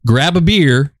grab a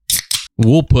beer.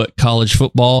 We'll put college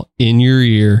football in your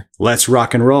ear. Let's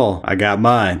rock and roll. I got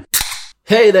mine.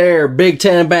 Hey there,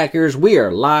 BigTen Backers. We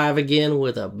are live again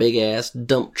with a big-ass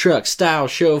dump truck style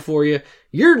show for you.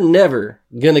 You're never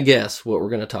going to guess what we're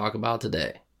going to talk about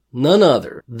today. None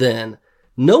other than,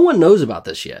 no one knows about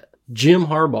this yet. Jim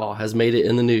Harbaugh has made it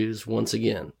in the news once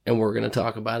again, and we're going to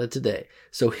talk about it today.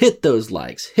 So hit those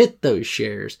likes, hit those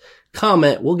shares,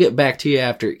 comment. We'll get back to you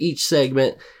after each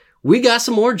segment. We got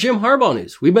some more Jim Harbaugh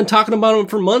news. We've been talking about him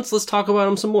for months. Let's talk about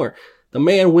him some more. The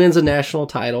man wins a national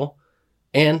title,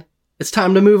 and it's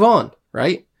time to move on,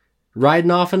 right?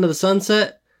 Riding off into the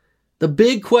sunset. The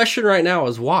big question right now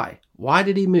is why? Why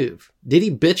did he move? Did he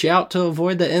bitch out to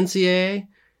avoid the NCAA?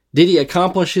 Did he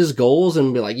accomplish his goals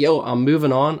and be like, yo, I'm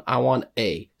moving on. I want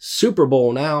a Super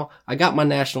Bowl now. I got my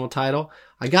national title.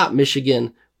 I got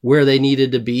Michigan where they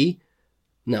needed to be.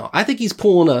 No, I think he's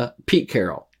pulling a Pete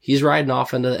Carroll. He's riding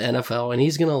off into the NFL, and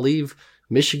he's going to leave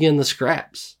Michigan the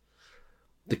scraps.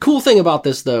 The cool thing about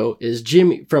this, though, is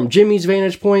from Jimmy's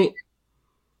vantage point,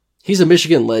 he's a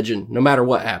Michigan legend no matter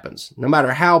what happens. No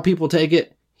matter how people take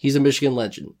it, he's a Michigan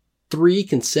legend. 3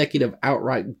 consecutive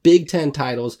outright Big Ten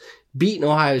titles, beating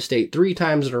Ohio State 3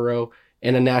 times in a row,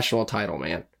 and a national title,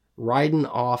 man. Riding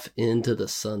off into the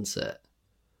sunset.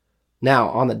 Now,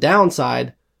 on the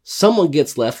downside, someone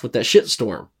gets left with that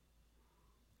shitstorm.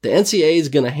 The NCAA is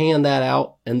going to hand that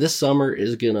out, and this summer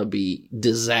is going to be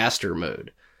disaster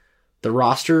mode. The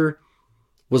roster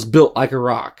was built like a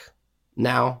rock.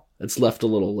 Now it's left a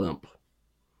little limp.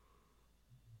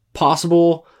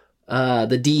 Possible,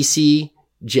 the DC,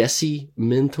 Jesse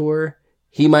Mentor,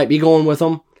 he might be going with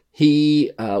them.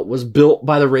 He was built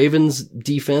by the Ravens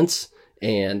defense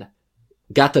and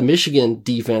got the Michigan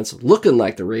defense looking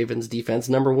like the Ravens defense,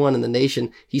 number 1 in the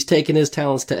nation. He's taken his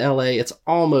talents to LA. It's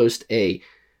almost a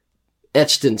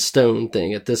etched in stone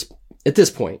thing at this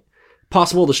point.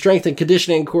 Possible the strength and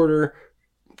conditioning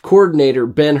coordinator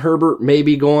Ben Herbert may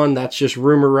be gone. That's just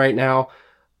rumor right now.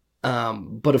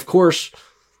 But of course,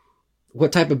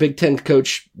 what type of Big Ten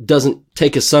coach doesn't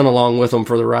take his son along with him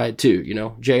for the ride too? You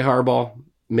know, Jay Harbaugh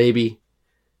maybe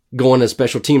going as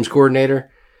special teams coordinator.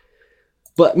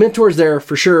 But Mentor's there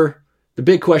for sure. The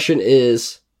big question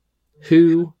is,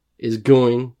 who is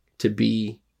going to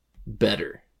be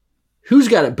better? Who's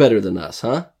got it better than us,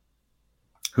 huh?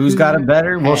 Who's got it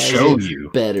better? We'll show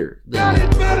you. Better than got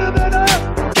it better than us.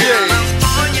 Yeah.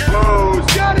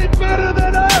 Who's got it better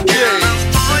than us?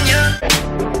 Yeah.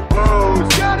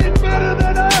 Who's got it better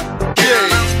than us?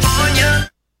 Yeah.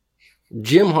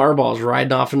 Jim Harbaugh's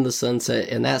riding off into the sunset,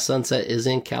 and that sunset is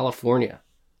in California.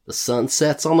 The sun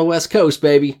sets on the West Coast,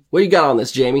 baby. What do you got on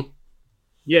this, Jamie?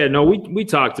 Yeah, no, we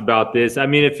talked about this. I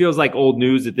mean, it feels like old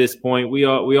news at this point. We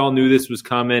all knew this was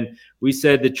coming. We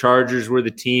said the Chargers were the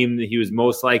team that he was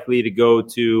most likely to go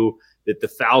to, that the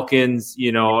Falcons,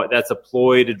 you know, that's a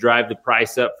ploy to drive the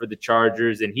price up for the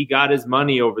Chargers, and he got his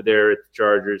money over there at the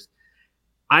Chargers.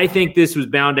 I think this was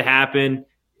bound to happen.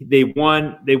 They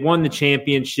won the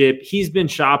championship. He's been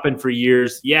shopping for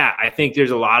years. Yeah, I think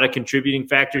there's a lot of contributing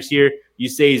factors here. You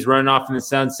say he's running off in the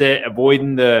sunset,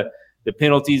 avoiding the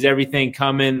penalties, everything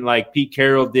coming like Pete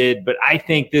Carroll did. But I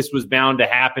think this was bound to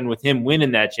happen with him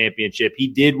winning that championship. He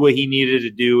did what he needed to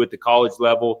do at the college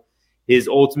level. His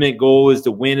ultimate goal is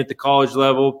to win at the college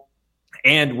level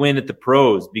and win at the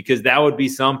pros, because that would be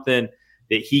something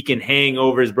that he can hang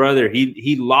over his brother.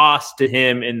 He lost to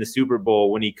him in the Super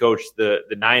Bowl when he coached the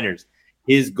Niners.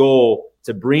 His goal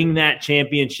to bring that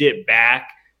championship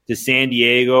back to San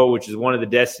Diego, which is one of the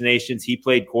destinations he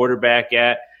played quarterback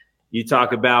at. You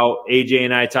talk about, AJ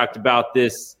and I talked about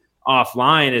this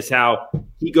offline, is how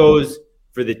he goes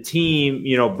for the team,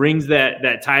 you know, brings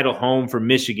that title home for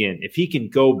Michigan. If he can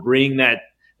go bring that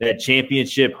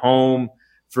championship home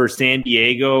for San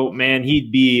Diego, man,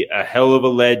 he'd be a hell of a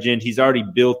legend. He's already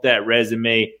built that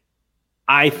resume.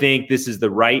 I think this is the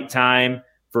right time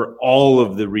for all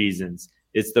of the reasons.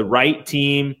 It's the right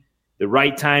team, the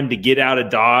right time to get out of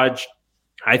Dodge.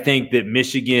 I think that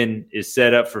Michigan is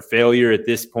set up for failure at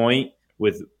this point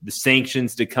with the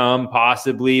sanctions to come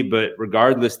possibly, but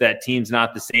regardless, that team's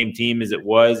not the same team as it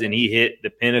was, and he hit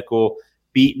the pinnacle,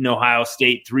 beating Ohio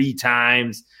State 3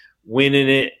 times,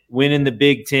 winning the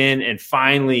Big Ten, and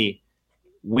finally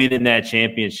winning that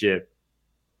championship.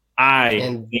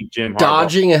 I think Jim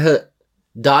Harbaugh.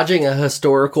 Dodging a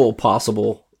historical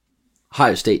possible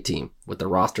Ohio State team with the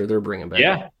roster they're bringing back.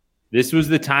 Yeah. This was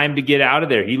the time to get out of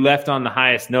there. He left on the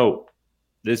highest note.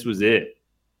 This was it.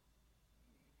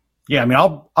 Yeah, I mean,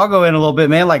 I'll go in a little bit,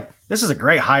 man. Like, this is a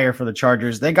great hire for the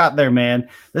Chargers. They got their man.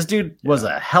 This dude was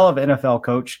a hell of an NFL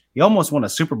coach. He almost won a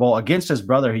Super Bowl against his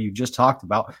brother, who you just talked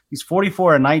about. He's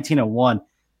 44-19-1.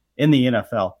 in the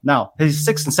NFL. Now, he's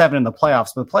 6-7 in the playoffs,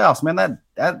 but the playoffs, man,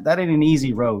 that ain't an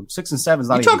easy road. 6-7 is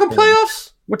not. You talking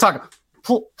playoffs? We're talking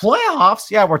playoffs.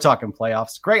 Yeah, we're talking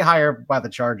playoffs. Great hire by the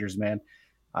Chargers, man.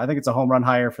 I think it's a home run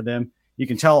hire for them. You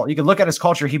can tell. You can look at his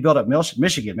culture he built at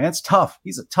Michigan, man. It's tough.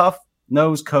 He's a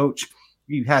tough-nosed coach.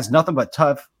 He has nothing but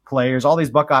tough players. All these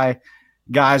Buckeye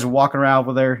guys are walking around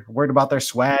with worried about their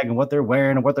swag and what they're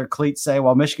wearing and what their cleats say,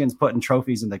 while Michigan's putting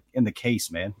trophies in the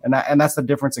case, man. And that's the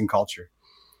difference in culture.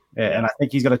 And I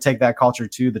think he's going to take that culture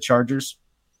to the Chargers.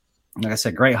 Like I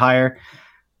said, great hire.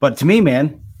 But to me,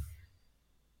 man,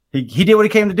 he did what he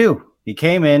came to do. He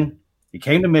came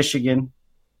to Michigan.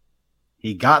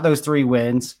 He got those 3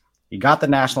 wins. He got the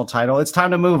national title. It's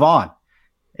time to move on.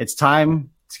 It's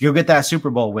time to go get that Super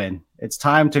Bowl win. It's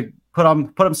time to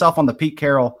put himself on the Pete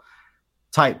Carroll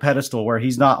type pedestal where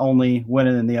he's not only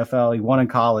winning in the NFL, he won in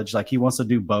college. Like, he wants to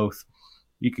do both.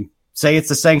 You can say it's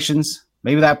the sanctions.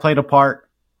 Maybe that played a part,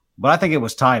 but I think it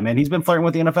was time, man. He's been flirting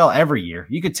with the NFL every year.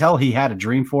 You could tell he had a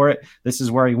dream for it. This is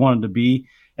where he wanted to be.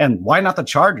 And why not the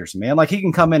Chargers, man? Like, he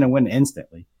can come in and win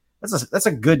instantly. That's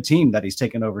a good team that he's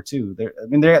taken over too.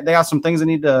 They have some things they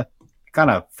need to kind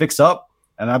of fix up,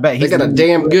 and I bet they got a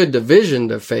damn good division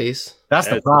to face. That's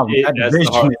the problem. That's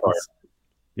the hard part.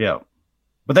 Yeah,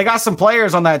 but they got some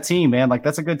players on that team, man. Like,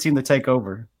 that's a good team to take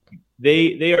over.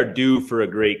 They are due for a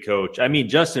great coach. I mean,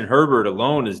 Justin Herbert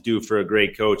alone is due for a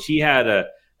great coach. He had a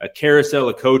carousel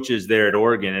of coaches there at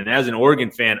Oregon, and as an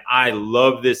Oregon fan, I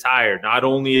love this hire. Not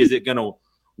only is it going to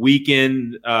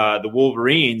weaken the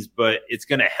Wolverines, but it's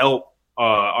going to help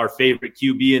our favorite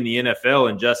QB in the NFL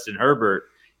and Justin Herbert,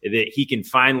 that he can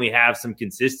finally have some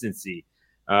consistency.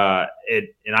 And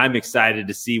I'm excited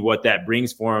to see what that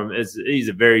brings for him. He's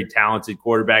a very talented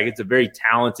quarterback. It's a very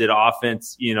talented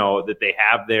offense, that they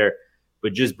have there.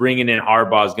 But just bringing in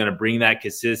Harbaugh is going to bring that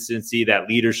consistency, that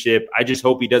leadership. I just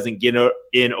hope he doesn't get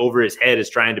in over his head as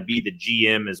trying to be the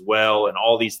GM as well and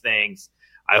all these things.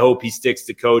 I hope he sticks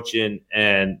to coaching,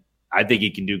 and I think he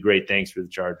can do great things for the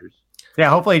Chargers. Yeah,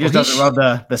 hopefully he just doesn't rub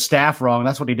the staff wrong.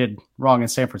 That's what he did wrong in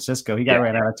San Francisco. He got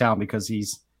ran out of town because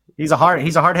he's a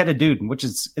hard-headed dude, which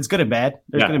is it's good and bad.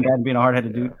 There's good and bad in being a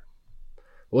hard-headed dude.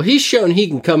 Well, he's shown he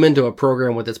can come into a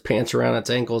program with his pants around its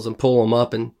ankles and pull them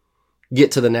up and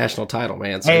get to the national title,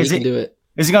 man. So he can do it.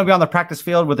 Is he going to be on the practice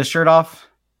field with his shirt off?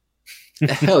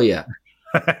 Hell yeah.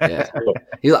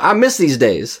 Yeah. I miss these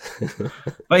days.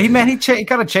 But he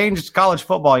kind of changed college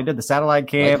football. He did the satellite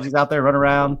camps. He's out there running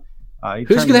around.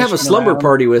 Who's going to have a slumber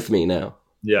party with me now?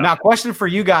 Yeah. Now, question for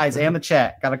you guys and the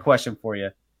chat. Got a question for you.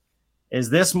 Is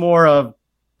this more of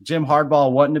Jim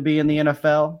Harbaugh wanting to be in the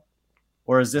NFL,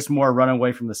 or is this more running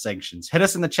away from the sanctions? Hit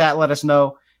us in the chat. Let us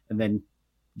know. And then,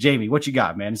 Jamie, what you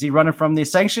got, man? Is he running from the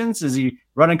sanctions? Is he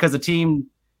running because the team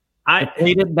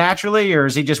depleted naturally, or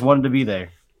is he just wanting to be there?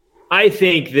 I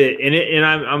think that, and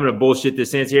I'm going to bullshit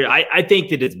this answer here. I think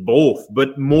that it's both,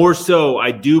 but more so,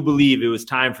 I do believe it was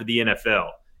time for the NFL.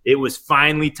 It was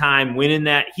finally time winning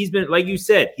that. He's been, like you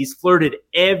said, he's flirted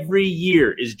every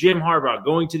year. Is Jim Harbaugh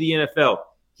going to the NFL?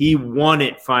 He won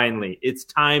it finally. It's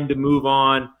time to move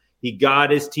on. He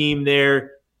got his team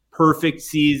there. Perfect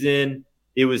season.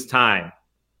 It was time.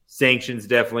 Sanctions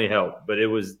definitely helped, but it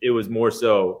was more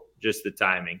so just the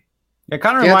timing. It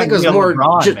kind of reminds me of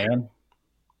LeBron, man.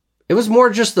 It was more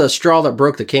just the straw that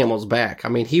broke the camel's back. I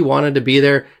mean, he wanted to be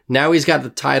there. Now he's got the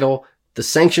title. The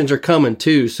sanctions are coming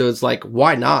too, so it's like,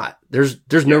 why not? There's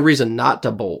no reason not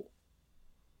to bolt.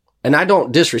 And I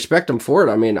don't disrespect him for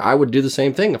it. I mean, I would do the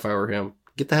same thing if I were him.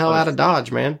 Get the hell out of Dodge,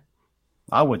 man.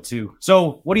 I would too.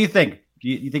 So what do you think?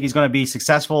 You think he's going to be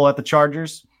successful at the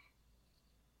Chargers?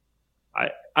 I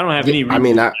don't have any reason. I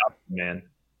mean, man.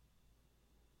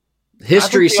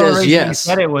 History says yes. He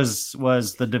said it was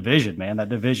the division, man. That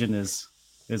division is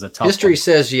a tough History one.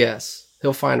 says yes.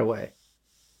 He'll find a way.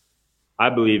 I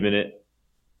believe in it.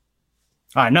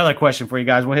 All right, another question for you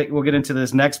guys. We'll get into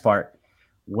this next part.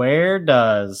 Where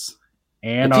does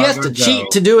Ann Arbor If he has to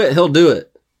cheat to do it, he'll do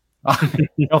it.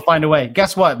 He'll find a way.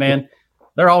 Guess what, man?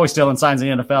 They're always stealing signs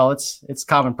in the NFL. It's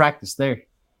common practice there.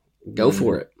 Go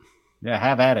for it. Yeah,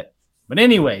 have at it. But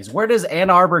anyways, where does Ann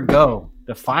Arbor go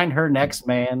to find her next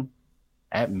man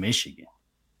at Michigan?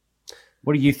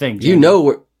 What do you think, Jim? You know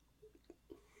where.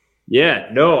 Yeah,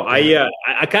 no,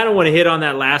 I kind of want to hit on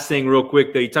that last thing real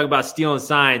quick, though. You talk about stealing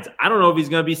signs. I don't know if he's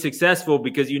going to be successful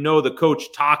because the coach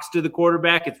talks to the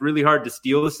quarterback. It's really hard to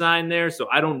steal the sign there, so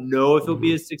I don't know if he'll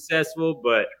be as successful.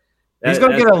 But he's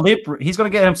going to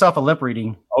get himself a lip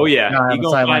reading. Oh yeah, he's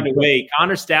going to find a way.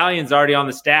 Connor Stallion's already on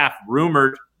the staff,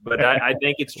 rumored, but I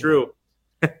think it's true.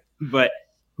 But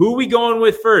who are we going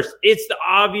with first? It's the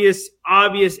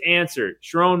obvious answer,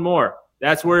 Sharon Moore.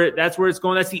 That's where it's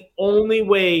going. That's the only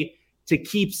way to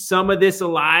keep some of this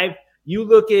alive. You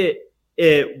look at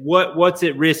what's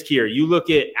at risk here. You look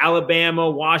at Alabama,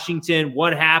 Washington.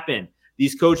 What happened?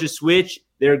 These coaches switch.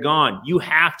 They're gone. You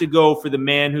have to go for the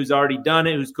man who's already done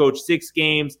it, who's coached 6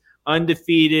 games,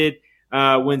 undefeated,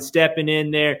 when stepping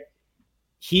in there.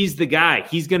 He's the guy.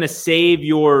 He's going to save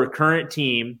your current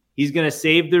team. He's going to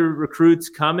save the recruits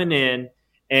coming in,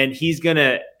 and he's going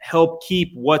to help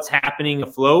keep what's happening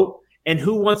afloat. And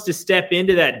who wants to step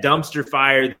into that dumpster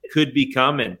fire that could be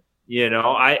coming?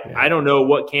 I don't know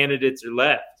what candidates are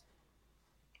left.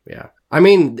 Yeah. I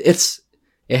mean, it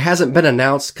hasn't been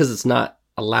announced because it's not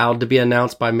allowed to be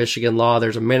announced by Michigan law.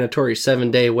 There's a mandatory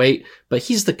 7-day wait, but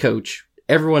he's the coach.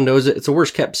 Everyone knows it. It's the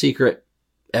worst kept secret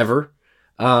ever.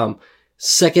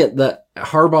 Second, the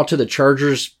Harbaugh to the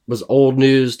Chargers was old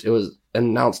news. It was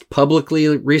announced publicly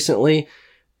recently,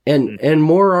 and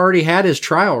Moore already had his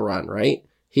trial run, right?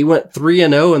 He went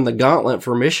 3-0 in the gauntlet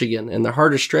for Michigan in the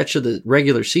hardest stretch of the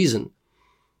regular season.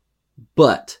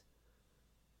 But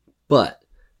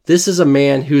this is a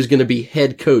man who's going to be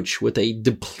head coach with a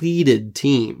depleted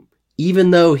team.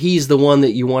 Even though he's the one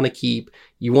that you want to keep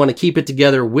it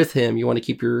together with him. You want to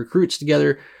keep your recruits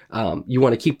together. You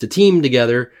want to keep the team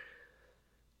together.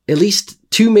 At least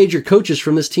 2 major coaches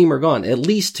from this team are gone. At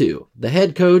least 2. The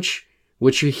head coach,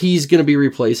 which he's going to be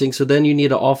replacing. So then you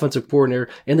need an offensive coordinator,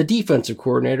 and the defensive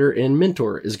coordinator and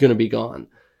mentor is going to be gone.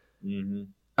 Mm-hmm.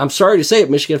 I'm sorry to say it,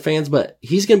 Michigan fans, but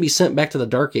he's going to be sent back to the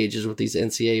dark ages with these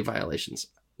NCAA violations.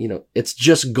 It's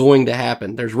just going to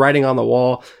happen. There's writing on the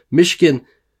wall. Michigan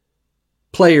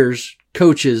players,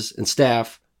 coaches, and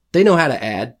staff, they know how to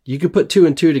add. You can put 2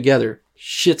 and 2 together.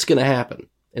 Shit's going to happen,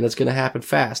 and it's going to happen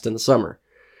fast in the summer.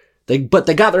 But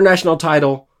they got their national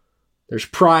title. There's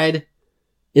pride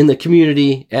in the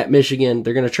community at Michigan.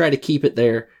 They're going to try to keep it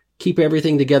there, keep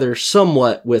everything together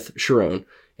somewhat with Sharon.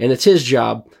 And it's his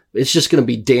job. It's just going to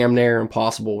be damn near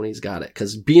impossible when he's got it.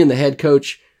 Because being the head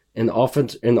coach and the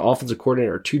offensive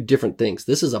coordinator are 2 different things.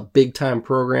 This is a big-time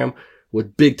program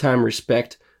with big-time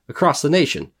respect across the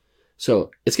nation.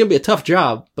 So it's going to be a tough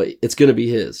job, but it's going to be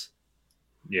his.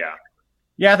 Yeah.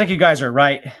 Yeah, I think you guys are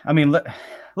right. I mean, look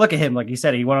at him. Like you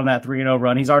said, he went on that 3-0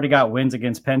 run. He's already got wins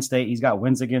against Penn State. He's got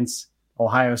wins against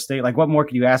Ohio State. Like, what more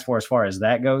could you ask for as far as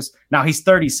that goes? Now, he's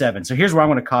 37. So here's where I'm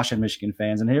going to caution Michigan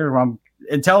fans, and here's where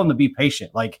and tell them to be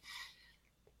patient. Like,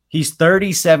 he's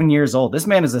 37 years old. This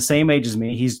man is the same age as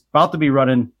me. He's about to be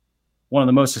running one of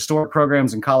the most historic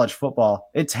programs in college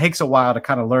football. It takes a while to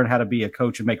kind of learn how to be a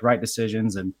coach and make right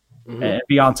decisions and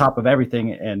be on top of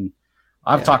everything. And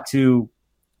I've talked to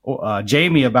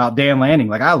Jamie about Dan Lanning.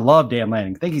 Like, I love Dan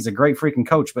Lanning. I think he's a great freaking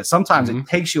coach, but sometimes it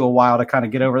takes you a while to kind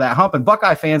of get over that hump. And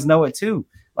Buckeye fans know it too.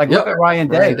 Like, look at Ryan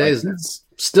Day. He's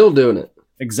still doing it.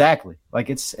 Exactly. Like,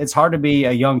 it's hard to be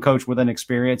a young coach with an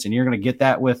experience, and you're going to get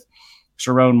that with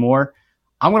Sharon Moore.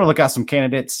 I'm going to look at some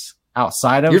candidates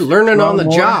outside of. You're learning Sharon on the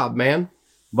Moore, job, man.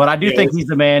 But I do think he's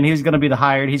the man. He's going to be the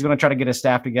hired. He's going to try to get his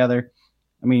staff together.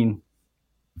 I mean,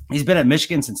 he's been at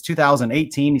Michigan since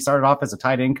 2018. He started off as a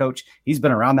tight end coach. He's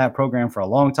been around that program for a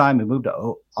long time. He moved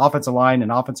to offensive line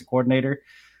and offensive coordinator,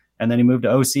 and then he moved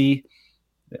to OC.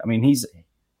 I mean,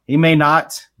 he may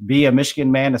not be a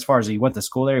Michigan man as far as he went to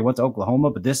school there. He went to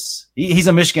Oklahoma, but he's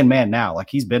a Michigan man now. Like,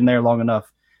 he's been there long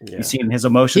enough. Yeah. You've seen his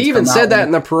emotions. He even said that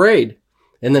in the parade,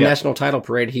 in the national title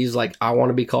parade. He's like, I want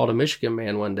to be called a Michigan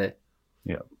man one day.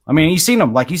 Yeah. I mean, you've seen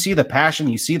him. Like, you see the passion.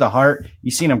 You see the heart.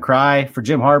 You've seen him cry for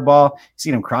Jim Harbaugh. You've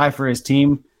seen him cry for his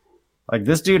team. Like,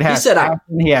 this dude has passion.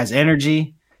 He has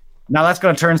energy. Now, that's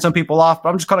going to turn some people off, but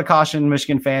I'm just going to caution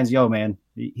Michigan fans, man,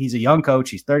 he's a young coach.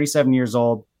 He's 37 years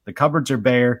old. The cupboards are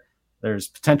bare. There's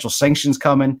potential sanctions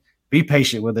coming. Be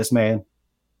patient with this man.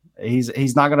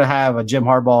 He's not going to have a Jim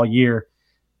Harbaugh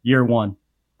year one.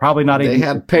 Probably not even. They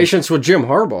had patience with Jim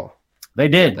Harbaugh. They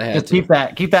did. Just keep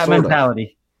that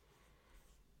mentality.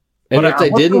 And if they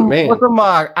didn't, man. What's some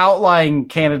outlying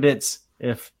candidates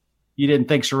if you didn't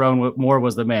think Sharon Moore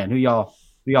was the man? Who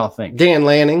y'all think? Dan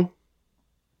Lanning.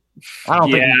 I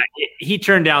don't think he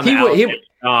turned down the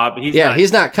job.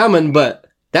 He's not coming, but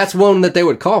that's one that they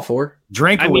would call for.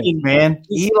 Drinkowitz, man.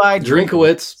 Eli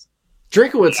Drinkowitz.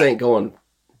 Drinkowitz ain't going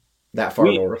that far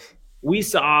north. We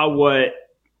saw what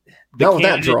the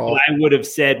candidate I would have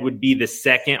said would be the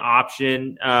second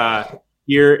option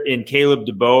here in Caleb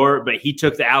DeBoer, but he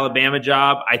took the Alabama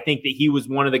job. I think that he was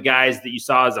one of the guys that you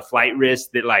saw as a flight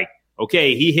risk that, like,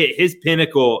 okay, he hit his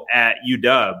pinnacle at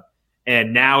UW,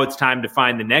 and now it's time to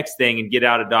find the next thing and get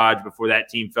out of Dodge before that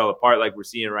team fell apart like we're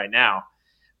seeing right now.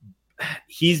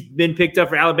 He's been picked up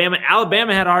for Alabama.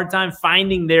 Alabama had a hard time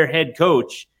finding their head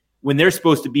coach when they're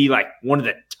supposed to be like one of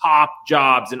the top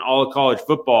jobs in all of college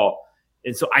football.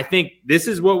 And so I think this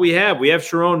is what we have. We have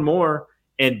Sharon Moore,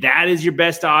 and that is your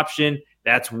best option.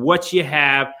 That's what you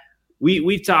have.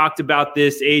 We've talked about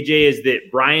this, AJ, is that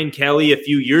Brian Kelly a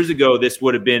few years ago, this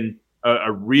would have been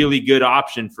a really good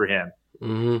option for him.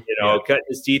 Cutting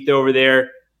his teeth over there.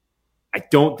 I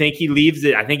don't think he leaves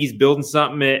it. I think he's building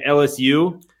something at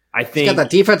LSU. I think he's got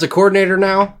that defensive coordinator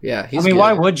now. Yeah. Good.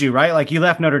 Why would you, right? Like, you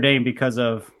left Notre Dame because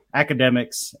of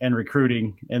academics and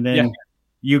recruiting, and then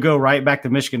you go right back to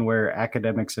Michigan where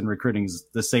academics and recruiting is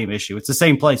the same issue. It's the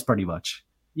same place pretty much.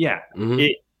 Yeah.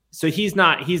 So he's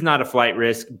not a flight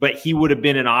risk, but he would have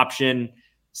been an option,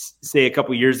 say, a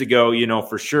couple years ago,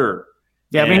 for sure.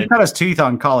 Yeah, he cut his teeth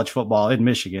on college football in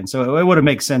Michigan, so it would have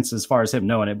made sense as far as him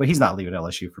knowing it, but he's not leaving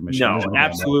LSU for Michigan. No,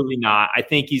 absolutely not. I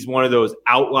think he's one of those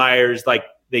outliers, like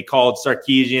they called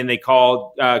Sarkisian, they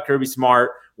called Kirby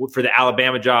Smart for the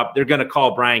Alabama job. They're going to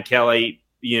call Brian Kelly,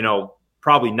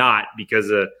 probably not because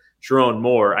of Sharon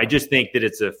Moore. I just think that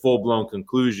it's a full-blown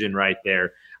conclusion right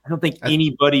there. I don't think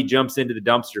anybody jumps into the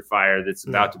dumpster fire that's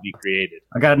about to be created.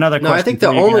 I got another question. No, I think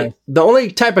the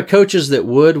only type of coaches that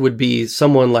would be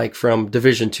someone like from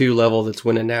Division II level that's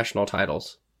winning national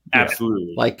titles.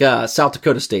 Absolutely. Like South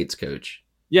Dakota State's coach.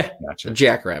 Yeah. Gotcha. The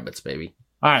Jackrabbits, baby.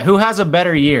 All right. Who has a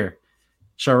better year?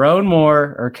 Sharon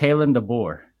Moore or Kalen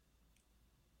DeBoer?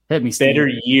 Hit me, Steve. Better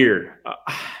year.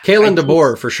 Kalen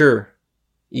DeBoer, for sure.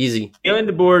 Easy. Kalen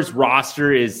DeBoer's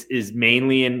roster is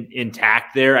mainly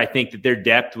intact there. I think that their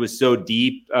depth was so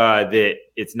deep that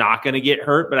it's not going to get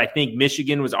hurt. But I think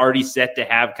Michigan was already set to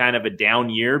have kind of a down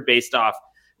year based off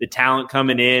the talent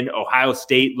coming in. Ohio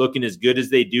State looking as good as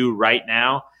they do right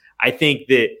now. I think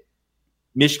that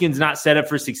Michigan's not set up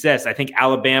for success. I think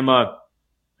Alabama,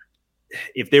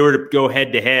 if they were to go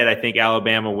head to head, I think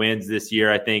Alabama wins this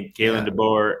year. I think Kalen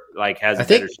DeBoer has a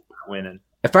better shot at winning.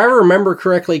 If I remember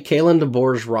correctly, Kalen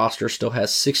DeBoer's roster still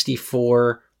has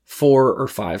 64 4- or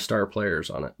 5-star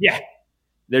players on it. Yeah,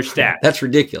 they're stacked. That's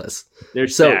ridiculous. They're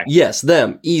so stacked. yes,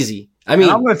 them easy. I mean,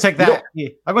 I'm going to take that.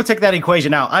 I'm going to take that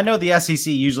equation out. I know the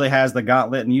SEC usually has the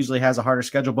gauntlet and usually has a harder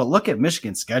schedule, but look at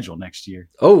Michigan's schedule next year.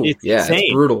 Oh, it's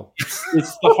it's brutal.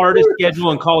 It's the hardest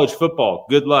schedule in college football.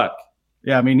 Good luck.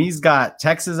 Yeah, I mean, he's got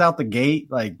Texas out the gate,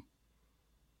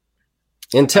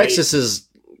 and Texas is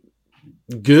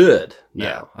good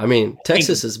now. I mean,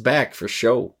 Texas is back for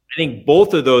sure. I think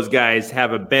both of those guys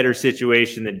have a better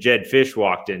situation than Jedd Fisch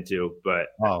walked into, but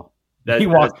he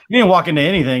didn't walk into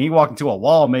anything. He walked into a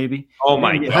wall, maybe. Oh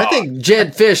my God! I think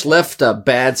Jedd Fisch left a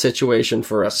bad situation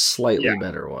for a slightly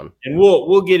better one, and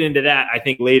we'll get into that I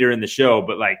think later in the show.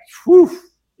 But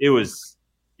it was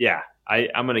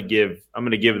I'm gonna give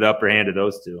the upper hand to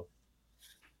those two.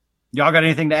 Y'all got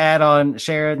anything to add on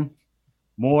Sharon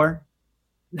Moore?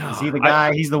 No, is he the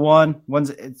guy? He's the one. When's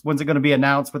it going to be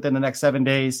announced within the next 7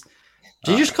 days?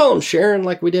 Did you just call him Sharon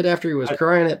like we did after he was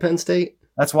crying at Penn State?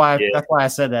 That's why I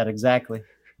said that exactly.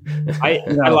 I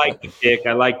like the pick.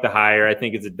 I like the hire. I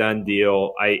think it's a done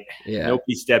deal.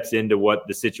 Nobody steps into what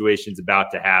the situation's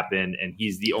about to happen, and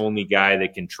he's the only guy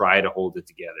that can try to hold it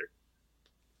together.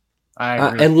 I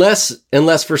agree.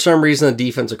 Unless for some reason the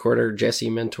defensive coordinator Jesse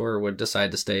Mentor would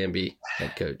decide to stay and be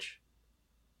head coach.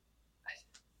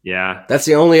 Yeah, that's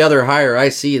the only other hire I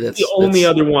see. That's the only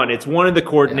other one. It's one of the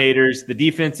coordinators. Yeah. The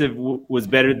defensive was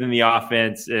better than the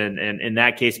offense, and in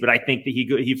that case, but I think that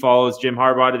he follows Jim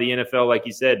Harbaugh to the NFL, like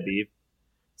you said, Beef.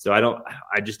 So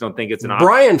I just don't think it's an option.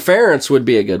 Brian Ferentz would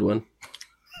be a good one.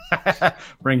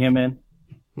 Bring him in.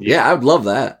 Yeah, I would love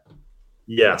that.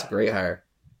 Yeah, that's a great hire.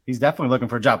 He's definitely looking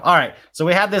for a job. All right, so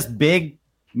we have this big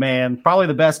man, probably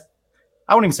the best.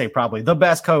 I wouldn't even say probably the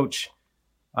best coach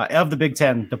of the Big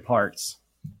Ten departs.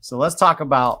 So let's talk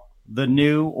about the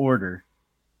new order.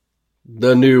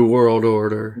 The new world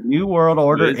order. New world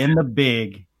order in the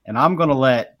big. And I'm going to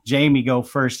let Jamie go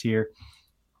first here.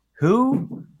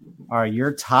 Who are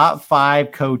your top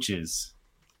 5 coaches?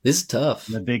 This is tough.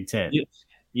 In the Big Ten.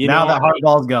 Now that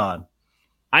Harbaugh's gone.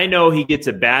 I know he gets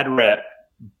a bad rep,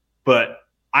 but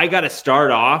I got to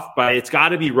start off by it's got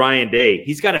to be Ryan Day.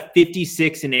 He's got a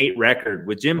 56-8 record.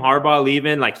 With Jim Harbaugh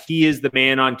leaving, he is the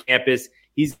man on campus.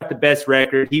 He's got the best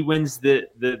record. He wins the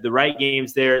right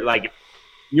games there.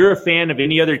 You're a fan of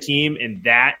any other team, and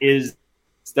that is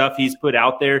stuff he's put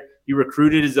out there. He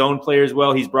recruited his own players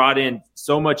well. He's brought in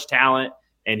so much talent,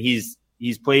 and he's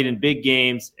played in big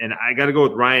games. And I got to go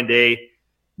with Ryan Day.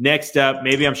 Next up,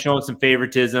 maybe I'm showing some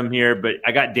favoritism here, but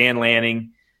I got Dan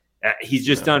Lanning. He's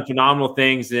just done phenomenal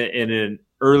things in an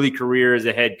early career as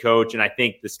a head coach, and I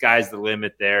think the sky's the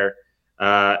limit there.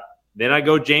 Then I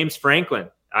go James Franklin.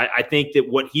 I think that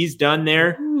what he's done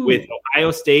there with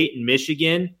Ohio State and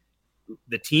Michigan,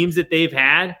 the teams that they've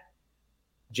had,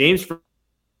 James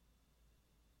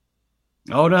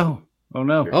Oh, no.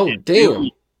 Oh, damn.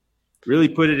 Really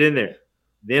put it in there.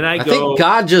 Then I go. think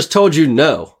God just told you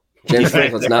no. James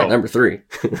Franklin's not number 3.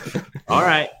 All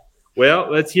right.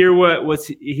 Well, let's hear what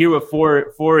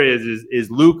four is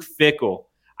Luke Fickell.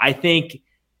 I think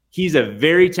he's a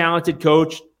very talented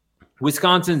coach.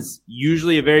 Wisconsin's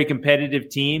usually a very competitive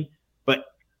team, but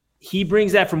he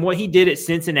brings that from what he did at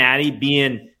Cincinnati,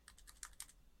 being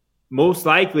most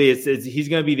likely he's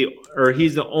going to be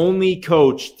he's the only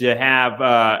coach to have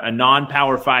a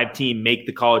non-Power 5 team make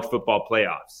the college football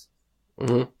playoffs.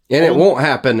 Mm-hmm. And it won't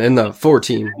happen in the 4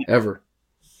 team ever.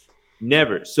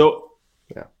 Never. So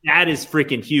that is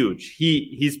freaking huge.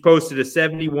 He's posted a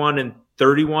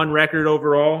 71-31 record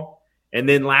overall. And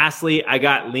then lastly, I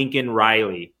got Lincoln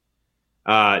Riley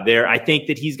there. I think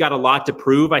that he's got a lot to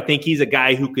prove. I think he's a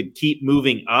guy who could keep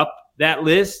moving up that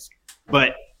list,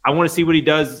 but I want to see what he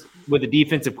does with a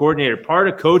defensive coordinator. Part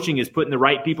of coaching is putting the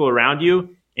right people around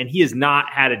you, and he has not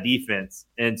had a defense.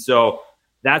 And so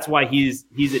that's why he's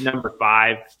at number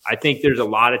 5. I think there's a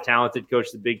lot of talented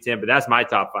coaches in the Big Ten, but that's my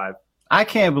top 5. I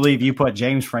can't believe you put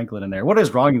James Franklin in there. What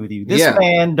is wrong with you? This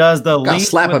man does the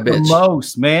least slap with a bitch. The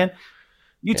most, man.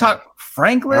 You talk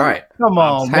Franklin? All right. Come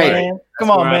on, man.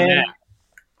 Come on, man.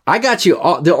 I got you.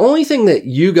 The only thing that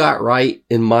you got right,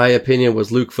 in my opinion,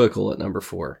 was Luke Fickell at number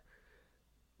 4.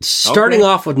 Starting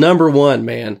off with number 1,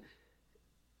 man.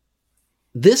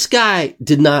 This guy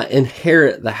did not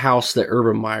inherit the house that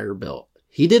Urban Meyer built.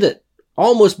 He did it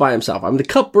almost by himself. I mean, the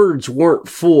cupboards weren't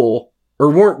full or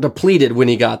weren't depleted when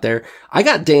he got there. I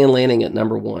got Dan Lanning at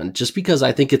number 1 just because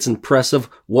I think it's impressive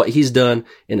what he's done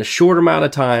in a short amount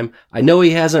of time. I know he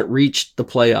hasn't reached the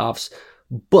playoffs,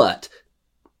 but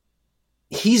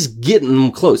he's getting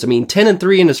them close. I mean,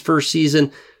 10-3 in his first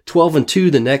season,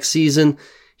 12-2 the next season.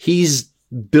 He's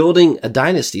building a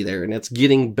dynasty there, and it's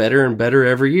getting better and better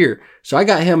every year. So I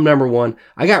got him number 1.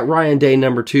 I got Ryan Day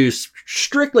number 2,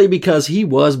 strictly because he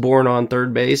was born on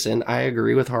third base, and I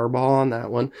agree with Harbaugh on that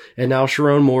one. And now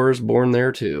Sharon Moore is born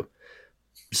there too.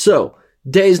 So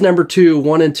Day's number 2,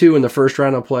 1-2 in the first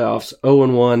round of playoffs,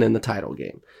 0-1 in the title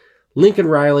game. Lincoln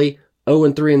Riley,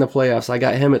 0-3 in the playoffs. I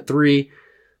got him at 3.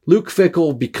 Luke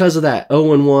Fickell, because of that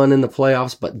 0-1 in the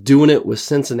playoffs, but doing it with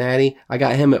Cincinnati, I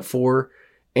got him at 4.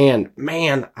 And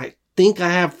man, I think I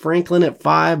have Franklin at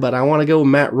 5, but I want to go with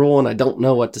Matt Rule, and I don't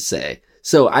know what to say.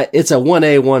 So it's a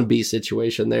 1A, 1B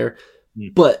situation there.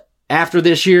 But after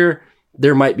this year,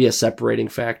 there might be a separating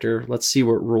factor. Let's see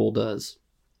what Rule does.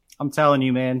 I'm telling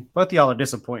you, man, both of y'all are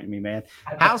disappointing me, man.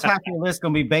 How's half your list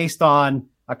going to be based on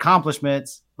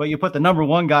accomplishments, but you put the number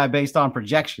 1 guy based on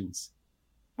projections?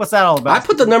 What's that all about? I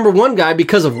put the number 1 guy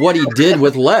because of what he did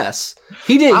with less.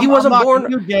 He wasn't born.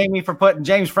 I'm knocking you, Jamie, for putting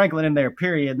James Franklin in there,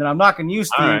 period. Then I'm knocking you,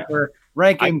 Steve, for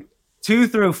ranking 2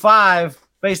 through 5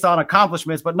 based on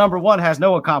accomplishments, but number 1 has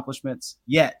no accomplishments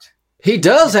yet. He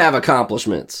does have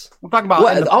accomplishments. I'm talking about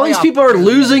what, all these people are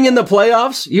losing in the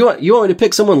playoffs. You want me to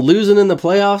pick someone losing in the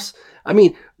playoffs? I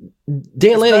mean,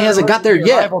 Dan Lanning hasn't got there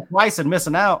yet. Twice and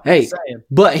missing out. Hey,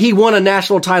 but he won a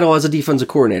national title as a defensive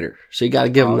coordinator, so you got to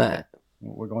give him that.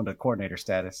 We're going to coordinator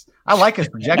status. I like his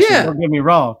projections. Don't get me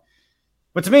wrong.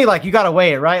 But to me, like, you got to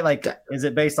weigh it, right? Like, is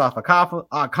it based off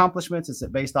accomplishments? Is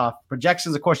it based off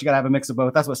projections? Of course, you got to have a mix of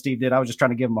both. That's what Steve did. I was just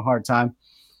trying to give him a hard time.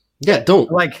 Yeah,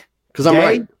 don't. Like, because I'm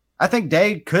right. I think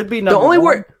Day could be number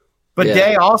 1. But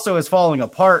Day also is falling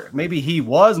apart. Maybe he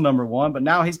was number 1, but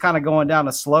now he's kind of going down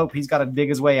a slope. He's got to dig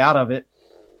his way out of it.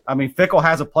 I mean, Fickell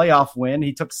has a playoff win.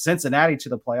 He took Cincinnati to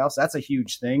the playoffs. That's a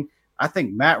huge thing. I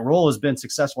think Matt Rule has been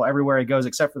successful everywhere he goes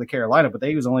except for the Carolina, but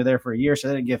he was only there for a year, so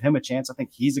they didn't give him a chance. I think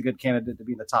he's a good candidate to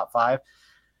be in the top 5.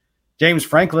 James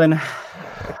Franklin,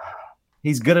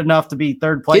 he's good enough to be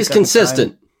third place. He's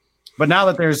consistent. But now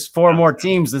that there's 4 more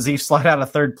teams, does he slide out of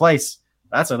third place?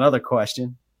 That's another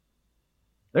question.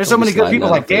 There's so many good people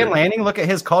like Dan Lanning. Look at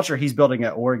his culture he's building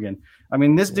at Oregon. I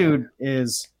mean, this dude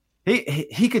is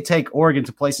he could take Oregon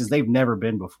to places they've never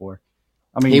been before.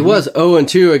 I mean, he was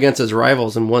 0-2 against his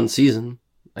rivals in one season.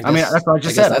 I mean, that's what I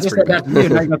just said. I just said that to you.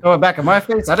 Now you're going to throw it back in my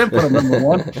face? I didn't put him number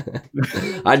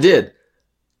 1. I did.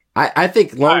 I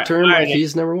think long-term,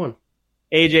 he's number 1.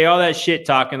 AJ, all that shit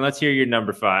talking. Let's hear your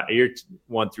number 5. Your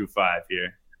 1 through 5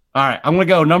 here. All right. I'm going to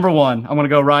go number 1. I'm going to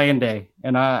go Ryan Day.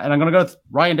 And I'm going to go with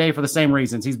Ryan Day for the same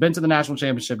reasons. He's been to the national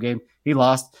championship game. He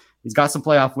lost. He's got some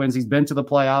playoff wins. He's been to the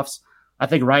playoffs. I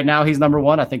think right now he's number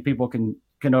 1. I think people can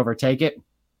overtake it.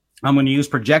 I'm going to use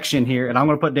projection here, and I'm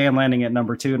going to put Dan Lanning at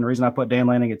number 2. And the reason I put Dan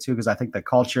Lanning at 2 because I think the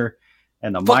culture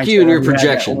and the mindset. Fuck you and your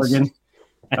projections.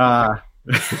 But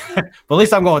at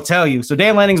least I'm going to tell you. So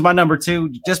Dan Lanning's my number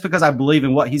 2 just because I believe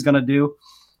in what he's going to do.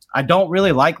 I don't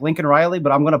really like Lincoln Riley,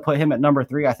 but I'm going to put him at number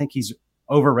 3. I think he's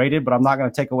overrated, but I'm not going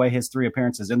to take away his 3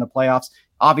 appearances in the playoffs.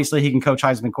 Obviously, he can coach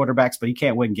Heisman quarterbacks, but he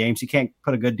can't win games. He can't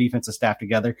put a good defensive staff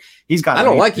together. I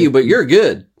don't like you, but you're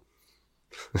good.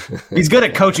 He's good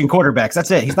at coaching quarterbacks.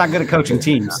 That's it. He's not good at coaching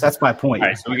teams. That's my point. All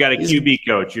right, so we got a QB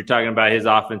coach. You're talking about his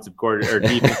offensive coordinator or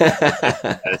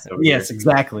defense. Yes,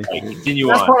 exactly. Right, continue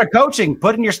That's on. part of coaching.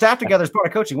 Putting your staff together is part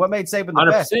of coaching. What made Saban the 100%.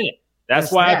 best?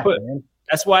 That's why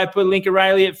I put Lincoln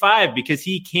Riley at 5, because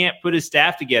he can't put his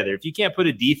staff together. If you can't put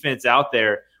a defense out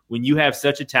there when you have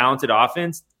such a talented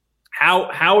offense,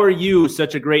 how are you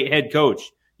such a great head coach?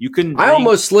 You couldn't. I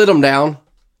almost slid him down.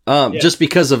 Just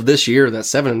because of this year, that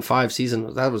 7-5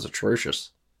 season, that was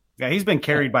atrocious. Yeah, he's been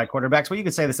carried by quarterbacks. Well, you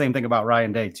could say the same thing about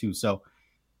Ryan Day too. So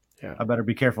yeah, I better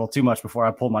be careful too much before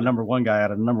I pull my number 1 guy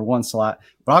out of the number 1 slot.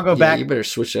 But I'll go back. You better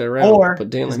switch that around. Or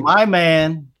put is my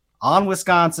man on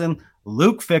Wisconsin,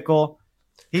 Luke Fickell,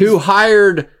 who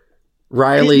hired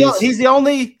Riley. He's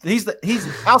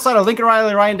outside of Lincoln Riley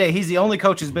and Ryan Day. He's the only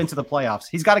coach who's been to the playoffs.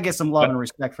 He's got to get some love and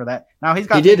respect for that. Now he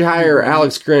did hire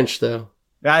Alex Grinch though.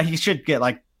 Yeah, he should get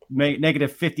like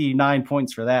negative 59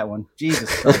 points for that one. Jesus.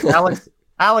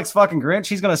 Alex fucking Grinch.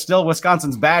 He's going to steal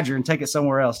Wisconsin's Badger and take it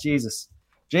somewhere else. Jesus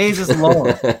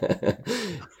Lord.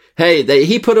 Hey,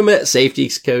 he put him at safety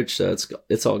coach, so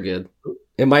it's all good.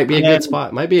 It might be a good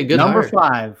spot. It might be a good number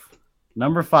hire. 5.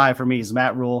 Number 5 for me is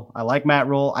Matt Rule. I like Matt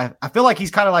Rule. I feel like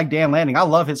he's kind of like Dan Lanning. I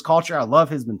love his culture. I love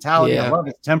his mentality. Yeah. I love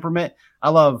his temperament.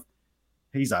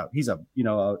 He's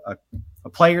a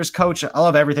player's coach. I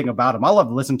love everything about him. I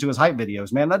love listening to his hype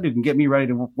videos, man. That dude can get me ready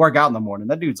to work out in the morning.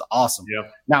 That dude's awesome. Yeah.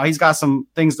 Now he's got some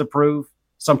things to prove,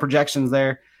 some projections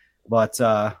there, but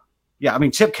yeah, I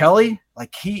mean, Chip Kelly,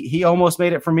 like he almost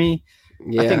made it for me.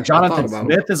 Yeah, I think Jonathan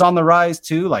Smith is on the rise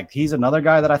too. Like he's another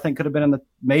guy that I think could have been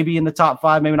maybe in the top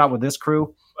 5, maybe not with this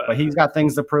crew, but he's got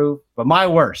things to prove. But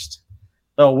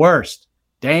the worst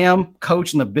damn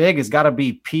coach in the Big has got to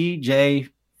be PJ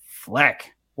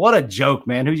Fleck. What a joke,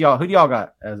 man. Who do y'all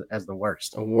got as the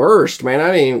worst? The worst, man. I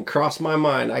didn't even cross my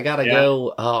mind. I gotta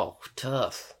go. Oh,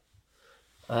 tough.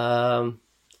 Go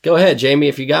ahead, Jamie,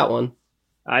 if you got one.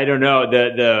 I don't know.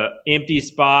 The empty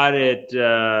spot at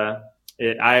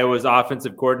Iowa's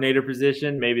offensive coordinator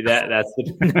position. Maybe that's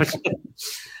the.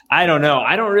 I don't know.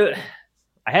 I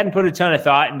hadn't put a ton of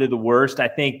thought into the worst. I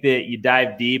think that you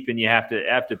dive deep and you have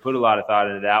to put a lot of thought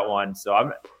into that one. So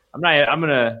I'm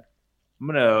gonna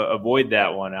avoid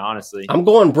that one, honestly. I'm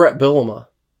going Brett Bielema.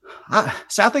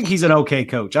 I think he's an okay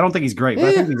coach. I don't think he's great, but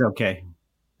I think he's okay.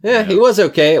 Yeah, he was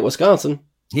okay at Wisconsin.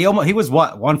 He was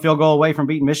one field goal away from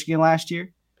beating Michigan last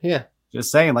year. Yeah,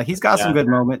 just saying, like he's got some good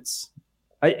moments.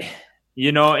 And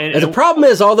the problem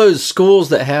is all those schools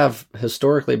that have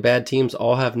historically bad teams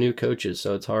all have new coaches,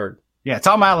 so it's hard. Yeah,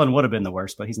 Tom Allen would have been the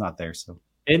worst, but he's not there. So.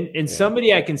 And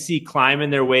somebody I can see climbing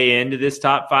their way into this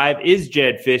top 5 is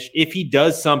Jedd Fisch if he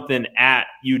does something at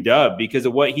UW because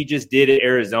of what he just did at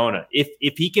Arizona.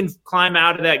 If he can climb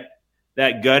out of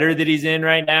that gutter that he's in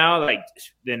right now,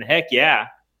 then heck yeah.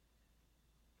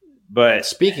 But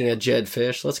speaking of Jedd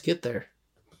Fisch, let's get there.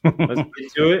 Let's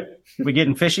get to it. We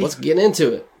getting fishy? Let's get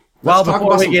into it. Well,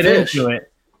 before we get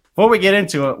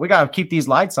into it, we got to keep these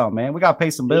lights on, man. We got to pay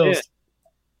some bills.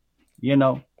 You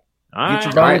know. All Get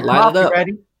your coffee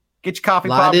ready. Get your coffee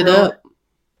pot it up.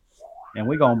 And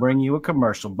we're going to bring you a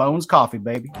commercial. Bones Coffee,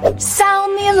 baby.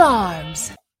 Sound the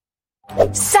alarms.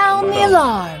 Sound the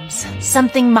alarms.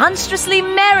 Something monstrously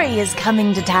merry is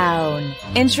coming to town.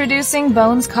 Introducing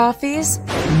Bones Coffee's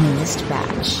newest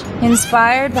batch.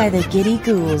 Inspired by the giddy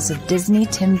ghouls of Disney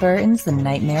Tim Burton's The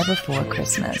Nightmare Before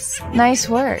Christmas. Nice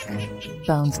work,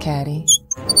 Bones Caddy.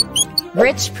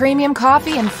 Rich premium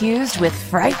coffee infused with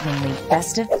frighteningly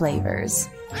festive flavors.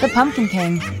 The Pumpkin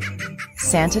King,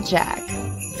 Santa Jack,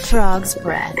 Frog's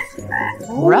Breath,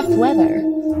 Rough Weather,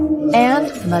 and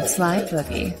Mudslide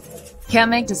Boogie.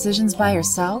 Can't make decisions by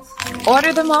yourself?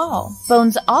 Order them all.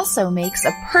 Bones also makes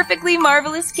a perfectly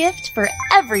marvelous gift for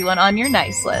everyone on your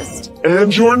nice list.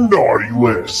 And your naughty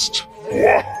list.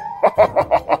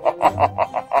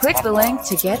 Click the link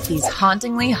to get these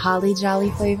hauntingly holly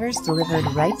jolly flavors delivered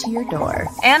right to your door.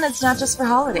 And it's not just for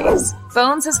holidays.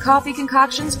 Bones has coffee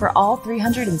concoctions for all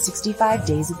 365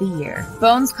 days of the year.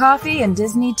 Bones Coffee and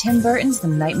Disney Tim Burton's The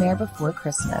Nightmare Before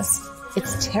Christmas.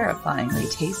 It's terrifyingly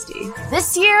tasty.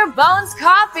 This year, Bones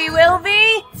Coffee will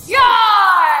be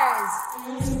yours!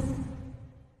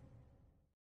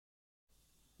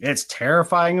 It's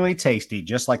terrifyingly tasty,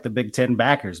 just like the BigTen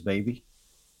Backers, baby.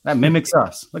 That mimics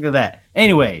us. Look at that.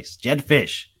 Anyways, Jedd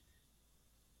Fisch.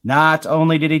 Not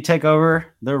only did he take over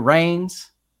the reins,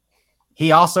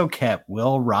 he also kept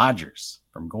Will Rodgers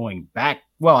from going back.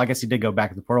 Well, I guess he did go back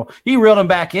to the portal. He reeled him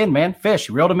back in, man. Fisch,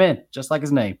 he reeled him in, just like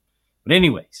his name. But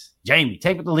anyways, Jamie,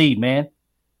 take the lead, man.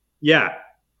 Yeah.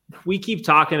 We keep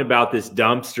talking about this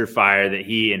dumpster fire that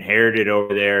he inherited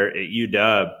over there at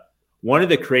UW. One of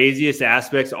the craziest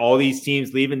aspects, all these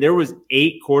teams leaving, there was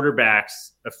 8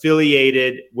 quarterbacks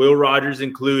affiliated, Will Rodgers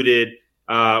included,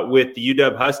 with the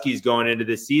UW Huskies going into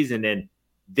this season. And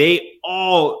they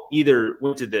all either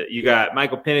went to you got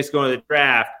Michael Penix going to the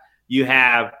draft. You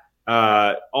have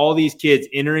all these kids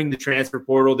entering the transfer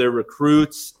portal. Their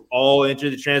recruits all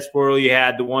enter the transfer portal. You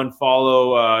had the one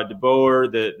follow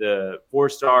DeBoer, the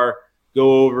 4-star,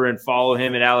 go over and follow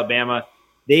him at Alabama.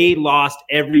 They lost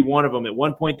every one of them. At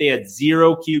one point, they had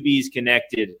 0 QBs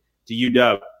connected to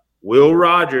UW. Will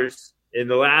Rodgers, in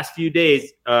the last few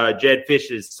days, Jedd Fisch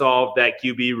has solved that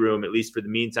QB room, at least for the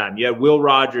meantime. You have Will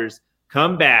Rodgers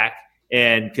come back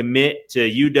and commit to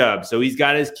UW. So he's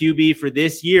got his QB for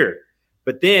this year.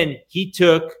 But then he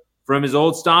took from his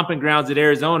old stomping grounds at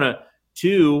Arizona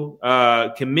 2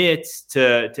 commits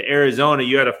to Arizona.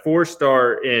 You had a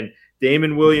 4-star in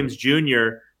Damon Williams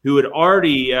Jr., who had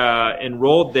already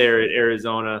enrolled there at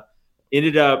Arizona,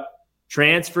 ended up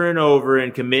transferring over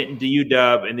and committing to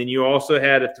UW. And then you also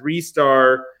had a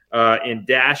 3-star in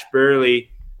Dash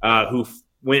Burley, who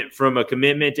went from a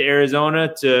commitment to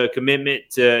Arizona to commitment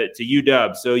to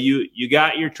UW. So you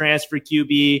got your transfer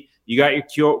QB, you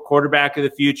got your quarterback of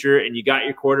the future, and you got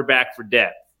your quarterback for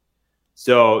depth.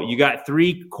 So you got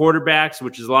 3 quarterbacks,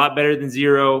 which is a lot better than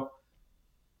 0.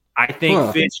 I think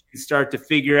Fisch can start to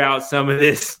figure out some of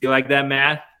this. You like that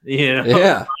math?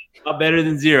 Yeah. A lot better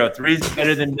than 0. 3 is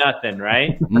better than nothing,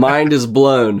 right? Mind is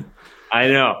blown. I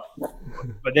know.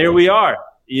 But there we are.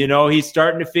 He's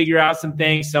starting to figure out some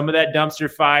things. Some of that dumpster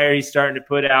fire he's starting to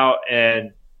put out.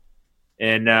 And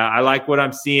I like what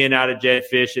I'm seeing out of Jedd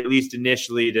Fisch, at least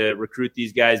initially, to recruit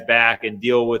these guys back and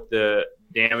deal with the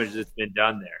damage that's been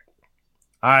done there.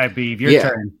 All right, Beav, your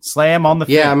turn. Slam on the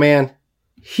field. Yeah, man.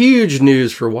 Huge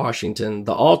news for Washington.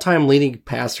 The all-time leading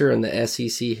passer in the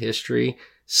SEC history,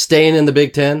 staying in the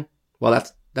Big Ten. Well,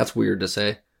 that's weird to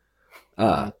say.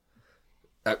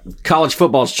 College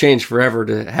football's changed forever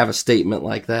to have a statement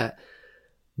like that.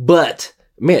 But,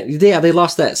 man, yeah, they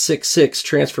lost that 6'6"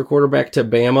 transfer quarterback to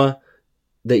Bama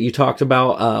that you talked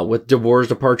about with DeBoer's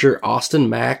departure, Austin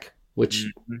Mack, which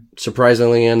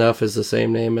surprisingly enough is the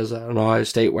same name as an Ohio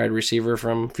State wide receiver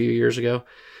from a few years ago.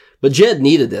 But Jedd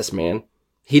needed this, man.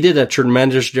 He did a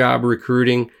tremendous job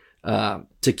recruiting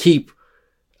to keep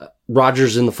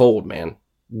Rodgers in the fold, man.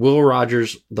 Will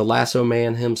Rodgers, the lasso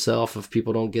man himself. If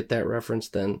people don't get that reference,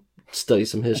 then study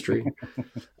some history.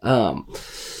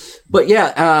 But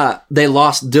yeah, they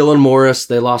lost Dylan Morris,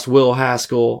 they lost Will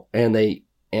Haskell, and they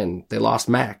lost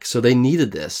Mack. So they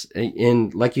needed this.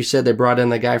 And like you said, they brought in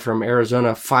the guy from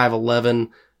Arizona,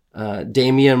 5'11",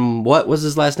 Damian. What was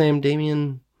his last name?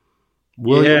 Damian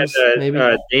Williams, maybe?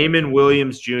 Damon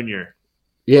Williams Jr.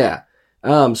 Yeah.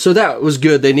 So that was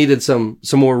good. They needed some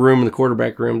more room in the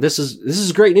quarterback room. This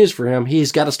is great news for him.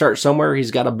 He's got to start somewhere. He's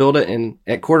got to build it, and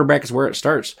at quarterback is where it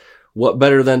starts. What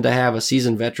better than to have a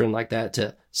seasoned veteran like that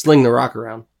to sling the rock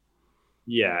around?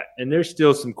 Yeah, and there's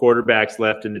still some quarterbacks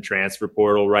left in the transfer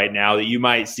portal right now that you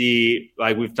might see,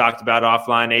 like we've talked about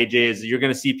offline, AJ, is you're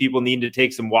going to see people need to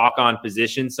take some walk-on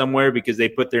positions somewhere because they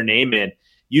put their name in.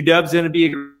 UW's going to be a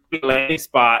great landing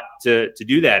spot to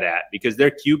do that at because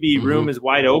their QB room is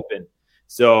wide open.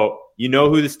 So you know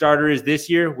who the starter is this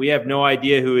year? We have no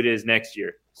idea who it is next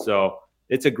year. So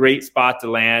it's a great spot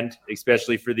to land,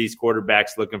 especially for these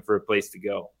quarterbacks looking for a place to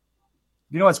go.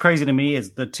 You know what's crazy to me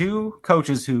is the 2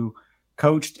 coaches who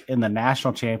coached in the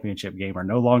national championship game are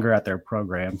no longer at their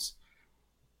programs.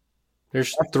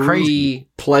 There's 3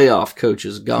 playoff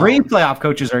coaches gone. 3 playoff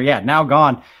coaches are, now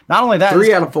gone. Not only that.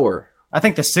 3 out of 4. I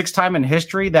think the 6th time in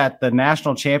history that the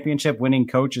national championship winning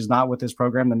coach is not with his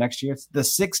program the next year. It's the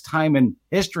 6th time in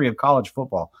history of college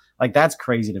football. Like, that's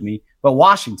crazy to me. But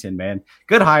Washington, man,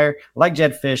 good hire. Like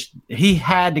Jedd Fisch, he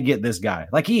had to get this guy.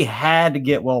 Like, he had to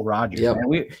get Will Rodgers. Yep.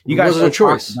 Man. You guys wasn't a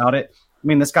choice about it. I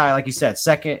mean, this guy, like you said,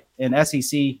 2nd in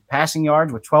SEC passing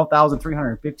yards with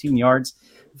 12,315 yards.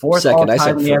 4th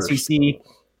all-time in the SEC.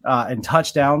 And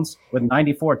touchdowns with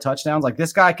 94 touchdowns. Like,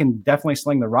 this guy can definitely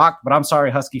sling the rock, but I'm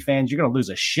sorry, Husky fans, you're going to lose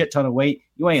a shit ton of weight.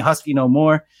 You ain't Husky no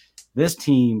more. This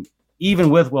team, even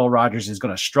with Will Rodgers, is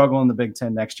going to struggle in the Big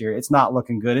Ten next year. It's not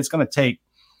looking good. It's going to take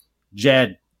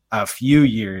Jedd a few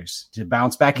years to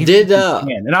bounce back.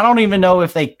 And I don't even know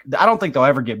if I don't think they'll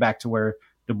ever get back to where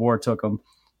DeBoer took them.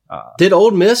 Did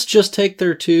Ole Miss just take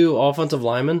their 2 offensive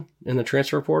linemen in the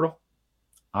transfer portal?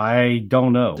 I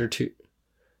don't know. They're 2.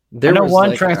 I know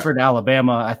one transferred to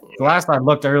Alabama. The last I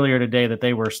looked earlier today that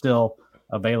they were still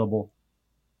available.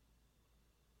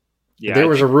 Yeah, there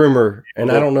was a rumor, and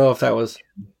I don't know if that was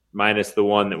minus the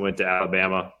one that went to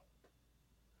Alabama.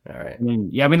 All right. I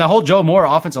mean, the whole Joe Moore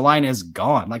offensive line is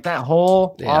gone. Like that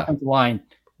whole offensive line.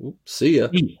 See ya.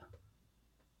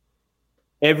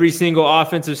 Every single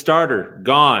offensive starter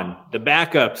gone. The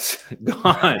backups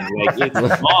gone. Like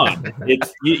it's gone.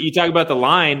 It's you talk about the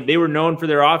line. They were known for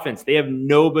their offense. They have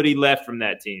nobody left from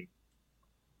that team.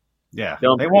 Yeah,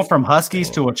 they went from Huskies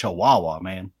to a Chihuahua,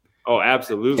 man. Oh,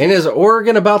 absolutely. And is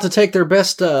Oregon about to take their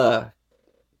best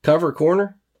cover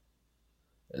corner?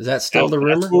 Is that still the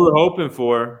rumor? That's what we're hoping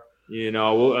for.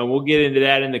 We'll get into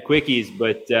that in the quickies,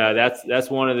 but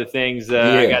that's one of the things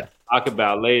I got to talk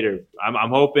about later. I'm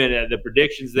hoping the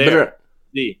predictions there.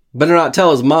 Better not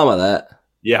tell his mama that.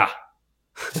 Yeah.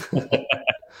 All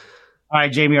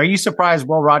right, Jamie, are you surprised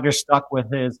Will Rodgers stuck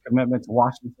with his commitment to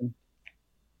Washington?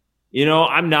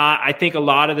 I'm not. I think a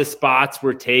lot of the spots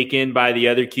were taken by the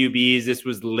other QBs. This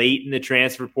was late in the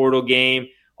transfer portal game.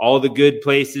 All the good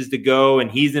places to go,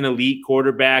 and he's an elite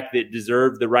quarterback that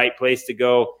deserved the right place to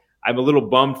go. I'm a little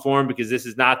bummed for him because this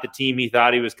is not the team he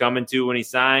thought he was coming to when he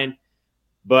signed.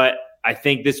 But I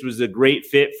think this was a great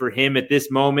fit for him at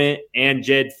this moment. And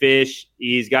Jedd Fisch,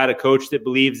 he's got a coach that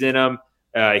believes in him.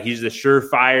 He's a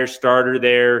surefire starter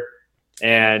there.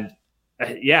 And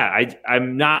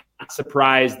I'm not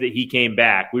surprised that he came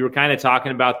back. We were kind of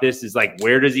talking about this is like,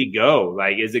 where does he go?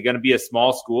 Like, is it going to be a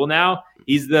small school now?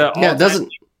 He's the it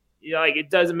doesn't it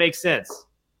doesn't make sense.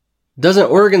 Doesn't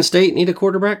Oregon State need a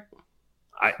quarterback?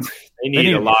 They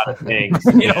need a lot of things.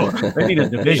 They need a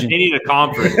division. They need a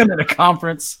conference. They need a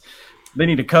conference. They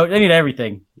need a coach. They need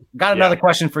everything. Got another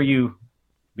question for you,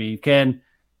 B. Can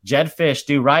Jedd Fisch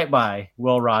do right by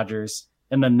Will Rodgers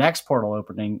in the next portal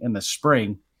opening in the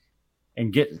spring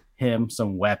and get him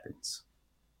some weapons?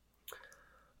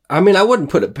 I mean, I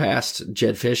wouldn't put it past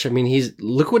Jedd Fisch. I mean,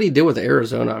 look what he did with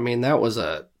Arizona. I mean, that was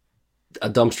a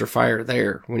dumpster fire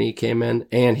there when he came in,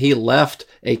 and he left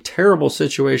a terrible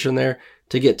situation there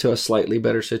to get to a slightly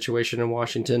better situation in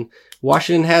Washington.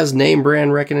 Washington has name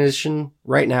brand recognition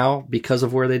right now because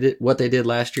of what they did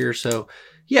last year. So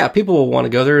yeah, people will want to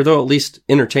go there. They'll at least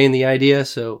entertain the idea.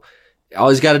 So all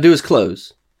he's got to do is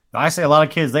close. I say a lot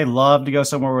of kids, they love to go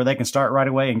somewhere where they can start right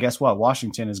away. And guess what?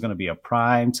 Washington is going to be a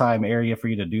prime time area for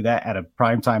you to do that at a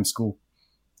prime time school.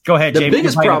 Go ahead, Jamie. The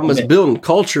biggest problem is building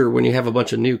culture when you have a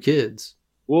bunch of new kids.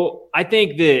 Well, I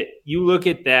think that you look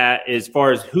at that as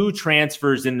far as who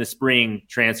transfers in the spring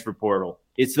transfer portal.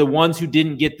 It's the ones who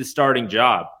didn't get the starting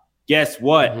job. Guess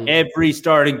what? Mm-hmm. Every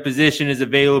starting position is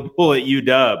available at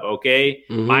UW, okay?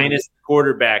 Mm-hmm. Minus the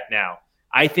quarterback now.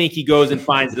 I think he goes and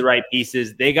finds the right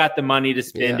pieces. They got the money to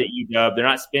spend at UW. They're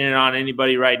not spending on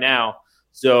anybody right now.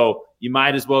 So you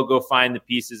might as well go find the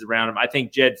pieces around him. I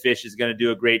think Jedd Fisch is going to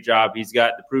do a great job. He's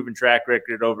got the proven track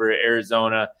record over at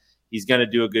Arizona. He's going to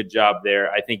do a good job there.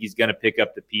 I think he's going to pick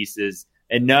up the pieces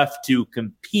enough to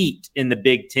compete in the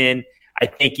Big Ten. I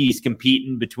think he's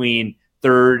competing between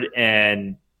 3rd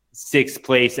and 6th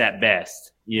place at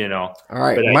best, All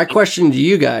right. My question to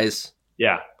you guys.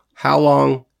 Yeah. How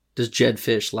long does Jedd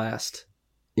Fisch last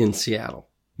in Seattle?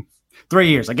 3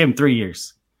 years. I give him 3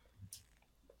 years.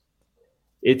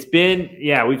 It's been,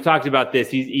 we've talked about this.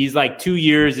 He's like 2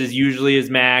 years is usually his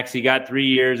max. He got 3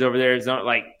 years over there. It's not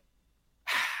like,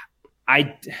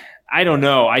 I don't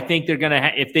know. I think they're going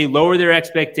to if they lower their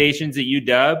expectations at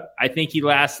UW, I think he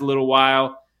lasts a little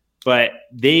while, but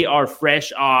they are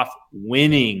fresh off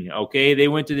winning. Okay. They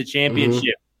went to the championship.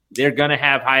 Mm-hmm. They're going to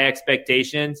have high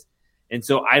expectations. And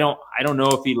so I don't know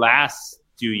if he lasts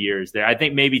 2 years there. I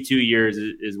think maybe 2 years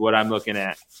is what I'm looking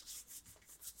at.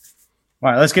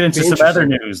 All right, let's get into some other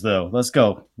news, though. Let's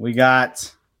go. We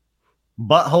got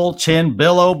Butthole Chin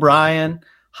Bill O'Brien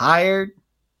hired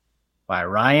by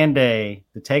Ryan Day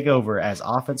to take over as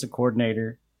offensive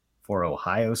coordinator for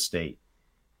Ohio State.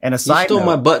 And a side note,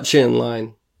 my butt chin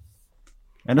line.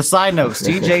 And a side note,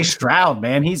 CJ Stroud,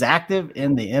 man, he's active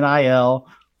in the NIL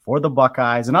for the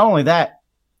Buckeyes. And not only that,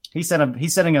 he's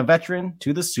sending a veteran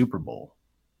to the Super Bowl.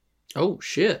 Oh,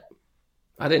 shit.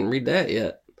 I didn't read that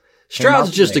yet.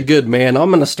 Stroud's just a good man.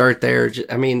 I'm going to start there.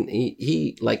 I mean,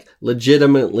 he like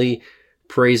legitimately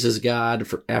praises God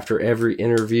after every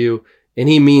interview, and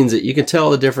he means it. You can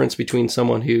tell the difference between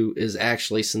someone who is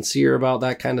actually sincere about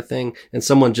that kind of thing and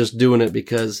someone just doing it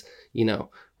because,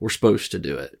 we're supposed to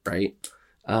do it, right?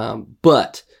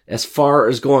 But as far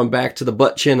as going back to the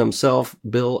butt chin himself,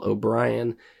 Bill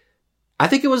O'Brien, I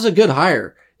think it was a good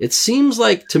hire. It seems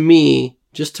like to me,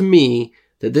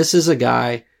 that this is a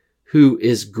guy who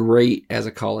is great as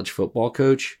a college football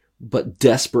coach, but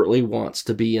desperately wants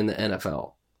to be in the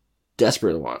NFL.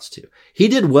 Desperately wants to. He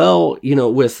did well,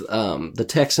 with the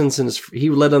Texans, and he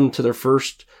led them to their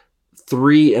first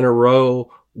 3 in a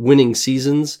row winning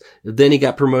seasons. Then he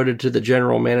got promoted to the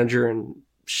general manager and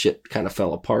shit kind of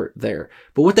fell apart there.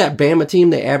 But with that Bama team,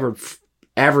 they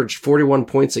averaged 41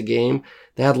 points a game.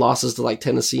 They had losses to like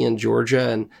Tennessee and Georgia,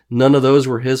 and none of those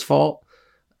were his fault.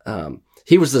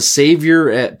 He was the savior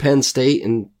at Penn State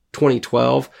in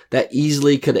 2012. That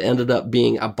easily could have ended up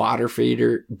being a bottom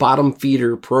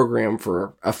feeder program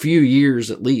for a few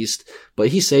years at least, but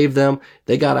he saved them.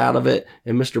 They got out of it,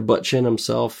 and Mr. Butt-Chin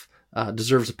himself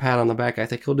deserves a pat on the back. I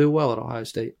think he'll do well at Ohio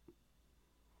State.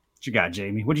 What you got,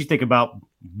 Jamie? What do you think about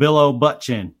Bill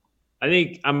Butt-Chin? I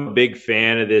think I'm a big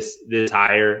fan of this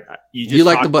hire. You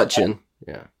like the Butt-Chin,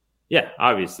 yeah. Yeah,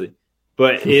 obviously.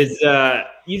 But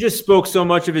you just spoke so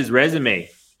much of his resume.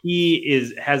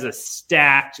 He has a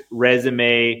stacked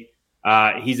resume.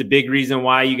 He's a big reason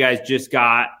why you guys just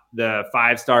got the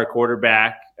 5-star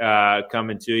quarterback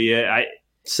coming to you.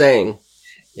 Just saying.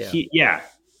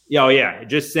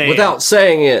 Without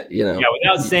saying it, Yeah,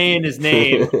 without saying his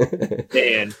name.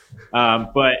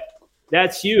 But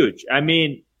that's huge. I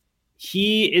mean,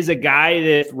 he is a guy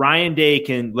that Ryan Day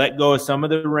can let go of some of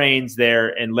the reins there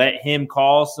and let him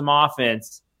call some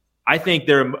offense. I think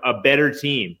they're a better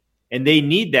team, and they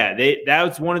need that. That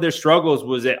was one of their struggles,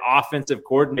 was at offensive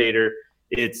coordinator.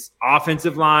 It's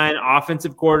offensive line,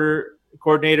 offensive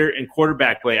coordinator, and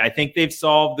quarterback play. I think they've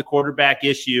solved the quarterback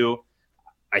issue.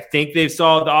 I think they've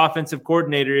solved the offensive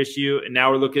coordinator issue, and now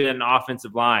we're looking at an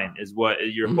offensive line is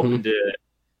what you're hoping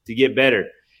to get better.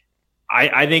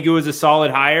 I think it was a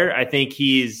solid hire. I think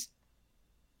he's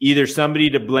either somebody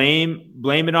to blame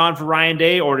it on for Ryan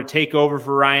Day or to take over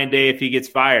for Ryan Day if he gets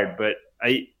fired. But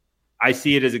I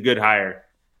see it as a good hire.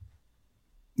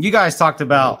 You guys talked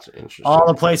about all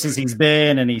the places he's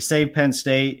been, and he saved Penn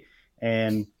State,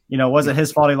 and, it wasn't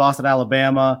his fault he lost at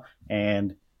Alabama,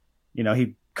 and,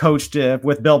 he coached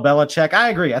with Bill Belichick. I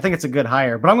agree. I think it's a good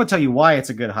hire, but I'm going to tell you why it's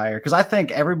a good hire, because I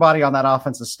think everybody on that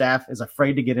offensive staff is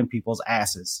afraid to get in people's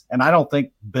asses. And I don't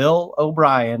think Bill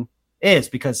O'Brien is,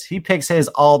 because he picks his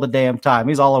all the damn time.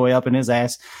 He's all the way up in his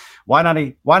ass. Why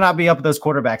not be up at those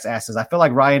quarterbacks' asses? I feel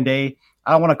like Ryan Day,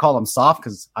 I don't want to call him soft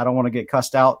because I don't want to get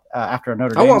cussed out after a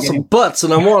Notre Dame I want game. some butts,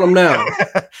 and I want them now.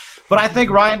 But I think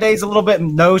Ryan Day's a little bit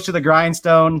nose to the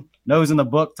grindstone, nose in the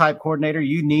book type coordinator.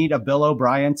 You need a Bill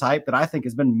O'Brien type that I think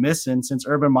has been missing since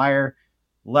Urban Meyer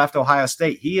left Ohio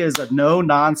State. He is a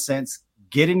no-nonsense,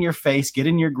 get in your face, get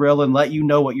in your grill, and let you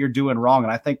know what you're doing wrong.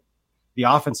 And I think the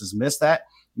offense has missed that.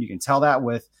 You can tell that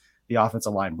with the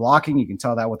offensive line blocking. You can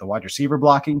tell that with the wide receiver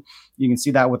blocking. You can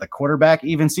see that with the quarterback.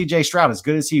 Even C.J. Stroud, as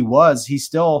good as he was, he's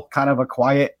still kind of a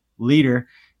quiet leader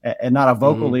and not a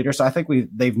vocal leader. So I think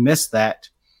they've missed that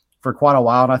for quite a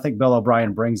while, and I think Bill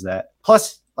O'Brien brings that.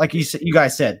 Plus, like you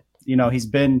guys said, he's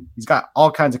got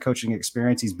all kinds of coaching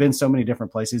experience. He's been so many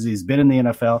different places. He's been in the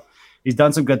NFL. He's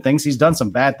done some good things. He's done some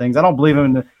bad things. I don't believe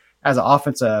him as an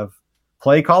offensive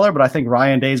play caller, but I think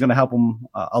Ryan Day is going to help him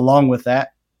along with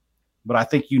that. But I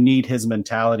think you need his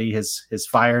mentality, his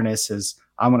fireness,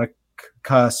 I'm going to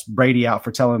cuss Brady out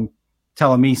for telling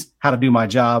me how to do my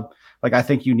job. Like, I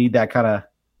think you need that kind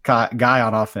of guy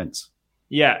on offense.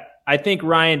 Yeah. I think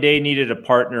Ryan Day needed a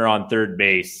partner on third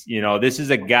base. This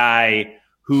is a guy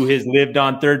who has lived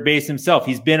on third base himself.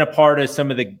 He's been a part of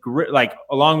some of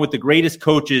along with the greatest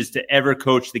coaches to ever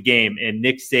coach the game, and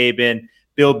Nick Saban,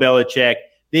 Bill Belichick.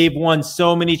 They've won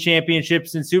so many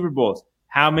championships and Super Bowls.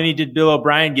 How many did Bill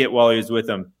O'Brien get while he was with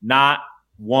them? Not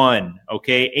one.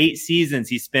 Okay. 8 seasons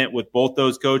he spent with both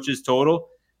those coaches total.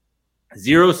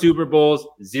 0 Super Bowls,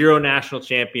 0 national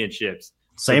championships.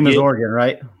 Same as Oregon,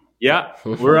 right? Yeah,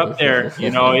 we're up there.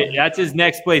 That's his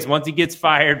next place. Once he gets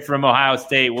fired from Ohio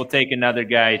State, we'll take another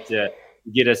guy to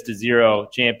get us to 0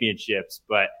 championships.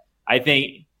 But I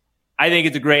think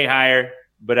it's a great hire.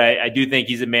 But I do think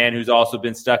he's a man who's also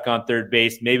been stuck on third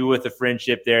base. Maybe with a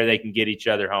friendship there, they can get each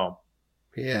other home.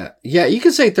 Yeah. You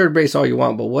can say third base all you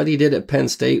want, but what he did at Penn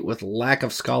State with lack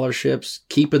of scholarships,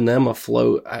 keeping them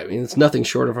afloat, I mean, it's nothing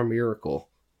short of a miracle.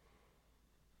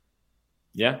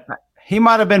 Yeah. He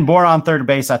might have been born on third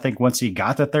base, I think, once he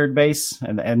got to third base,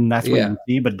 and that's what you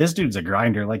see. But this dude's a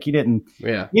grinder. Like, he didn't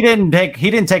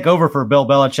take over for Bill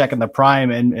Belichick in the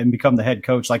prime and become the head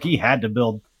coach. Like, he had to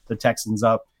build the Texans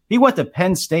up. He went to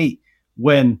Penn State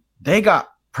when they got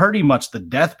pretty much the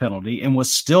death penalty and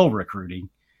was still recruiting.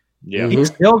 Yeah, he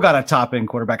still got a top end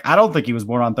quarterback. I don't think he was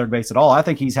born on third base at all. I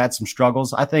think he's had some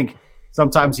struggles. I think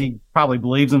sometimes he probably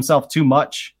believes himself too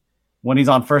much when he's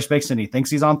on first base and he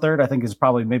thinks he's on third. I think is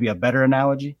probably maybe a better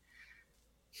analogy.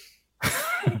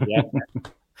 Yeah.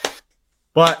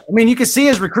 But I mean, you can see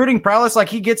his recruiting prowess. Like,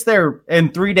 he gets there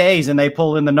in 3 days and they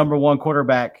pull in the number 1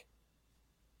 quarterback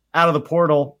out of the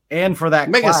portal, and for that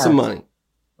make us some money.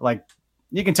 Like,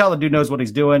 You can tell the dude knows what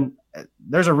he's doing.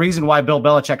 There's a reason why Bill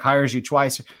Belichick hires you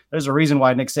twice. There's a reason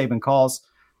why Nick Saban calls.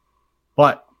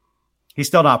 But he's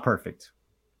still not perfect.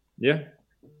 Yeah.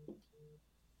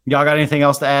 Y'all got anything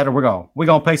else to add, or we're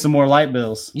gonna pay some more light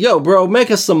bills? Yo, bro, make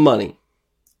us some money.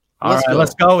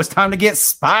 Let's go. It's time to get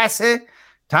spicy.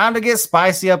 Time to get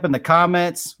spicy up in the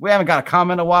comments. We haven't got a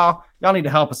comment in a while. Y'all need to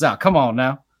help us out. Come on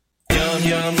now. Yum,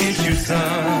 yum, get you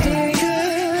some.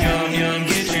 Yum, yum,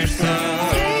 get you some.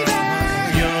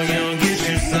 Yum, yum, get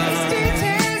you some.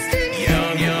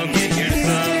 Yum, yum, get you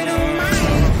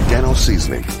some. Dano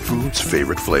Seasoning, food's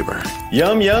favorite flavor.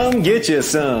 Yum, yum, get you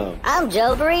some. I'm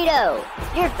Joe Burrito,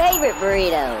 your favorite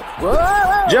burrito. Whoa,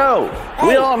 whoa. Joe, Hey.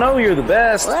 we all know you're the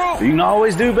best. What? But you can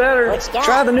always do better. What you got?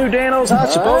 Try the new Dano's Hot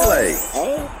Chipotle.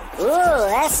 Hey. Ooh,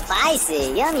 that's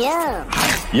spicy. Yum, yum.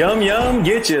 Yum, yum,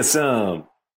 get you some.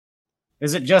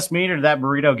 Is it just me, or did that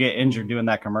burrito get injured doing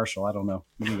that commercial? I don't know.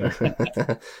 What do you guys think?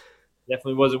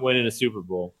 Definitely wasn't winning a Super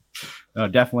Bowl. No,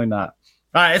 definitely not.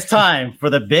 All right, it's time for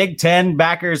the BigTen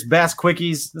Backers Best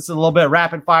Quickies. This is a little bit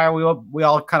rapid fire. We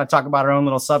all kind of talk about our own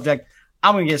little subject.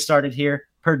 I'm going to get started here.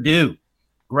 Purdue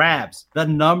grabs the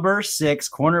number 6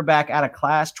 cornerback out of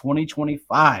class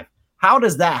 2025. How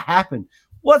does that happen?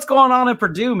 What's going on in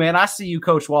Purdue, man? I see you,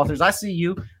 Coach Walters. I see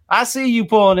you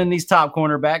pulling in these top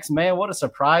cornerbacks, man. What a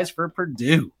surprise for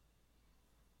Purdue.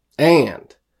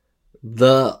 And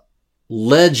the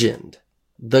legend,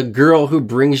 the girl who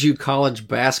brings you college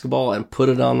basketball and put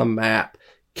it on the map,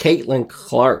 Caitlin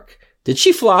Clark. Did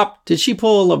she flop? Did she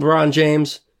pull LeBron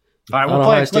James? All right, we'll on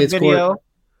play Ohio a clip State's video. court?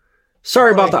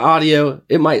 Sorry about the audio.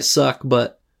 It might suck,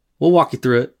 but we'll walk you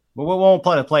through it. But we won't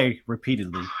play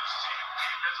repeatedly.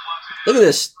 Look at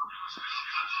this.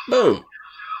 Boom.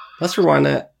 Let's rewind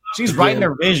that. She's again. right in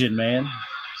her vision, man.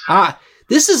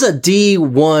 This is a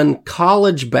D1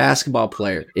 college basketball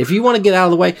player. If you want to get out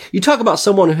of the way, you talk about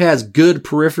someone who has good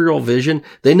peripheral vision.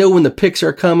 They know when the picks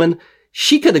are coming.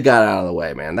 She could have got out of the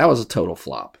way, man. That was a total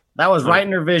flop. That was right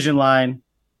in her vision line.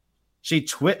 She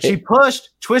pushed,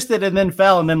 twisted, and then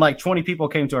fell, and then like 20 people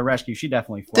came to her rescue. She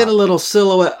definitely flopped. Did a little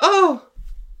silhouette. Oh!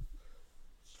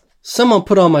 Someone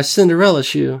put on my Cinderella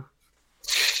shoe.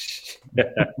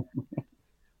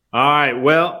 All right.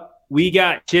 Well, we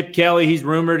got Chip Kelly. He's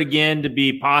rumored again to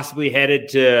be possibly headed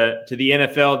to the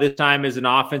NFL, this time as an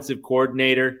offensive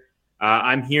coordinator.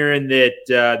 I'm hearing that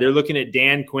they're looking at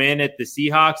Dan Quinn at the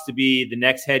Seahawks to be the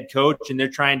next head coach, and they're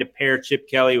trying to pair Chip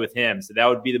Kelly with him. So that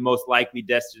would be the most likely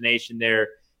destination there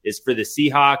is for the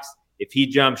Seahawks. If he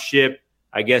jumps ship,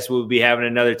 I guess we'll be having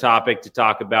another topic to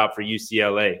talk about for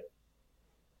UCLA.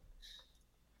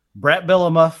 Brett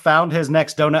Bielema found his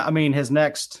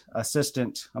next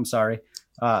assistant. I'm sorry.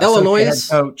 Illinois head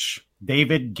coach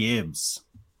David Gibbs.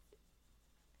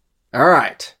 All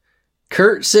right.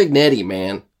 Curt Cignetti,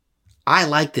 man. I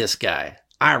like this guy.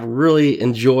 I really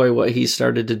enjoy what he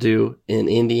started to do in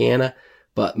Indiana.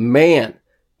 But, man,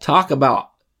 talk about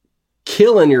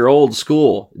killing your old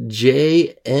school.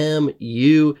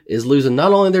 JMU is losing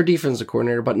not only their defensive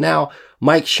coordinator, but now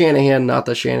Mike Shanahan, not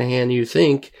the Shanahan you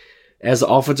think, as the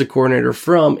offensive coordinator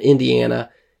from Indiana.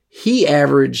 He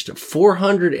averaged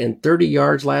 430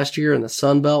 yards last year in the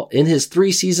Sun Belt. In his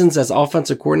 3 seasons as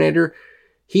offensive coordinator,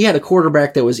 he had a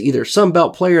quarterback that was either Sun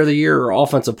Belt Player of the Year or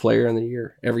Offensive Player of the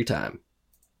Year every time.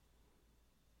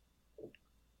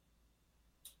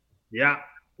 Yeah.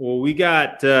 Well, we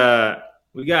got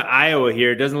Iowa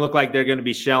here. It doesn't look like they're going to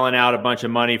be shelling out a bunch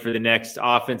of money for the next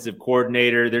offensive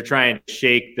coordinator. They're trying to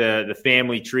shake the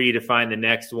family tree to find the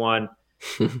next one.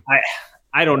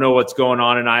 I don't know what's going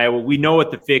on in Iowa. We know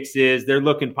what the fix is. They're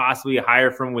looking possibly to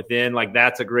hire from within. Like,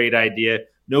 that's a great idea.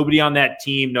 Nobody on that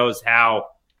team knows how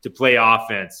to play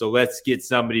offense. So let's get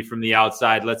somebody from the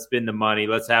outside. Let's spend the money.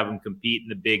 Let's have them compete in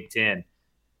the Big Ten.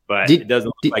 But it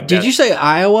doesn't look like that. Did you say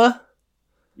Iowa?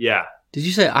 Yeah. Did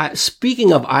you say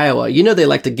speaking of Iowa, you know they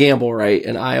like to gamble, right,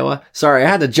 in Iowa? Sorry, I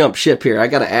had to jump ship here. I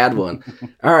got to add one.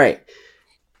 All right.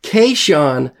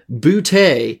 Kayshon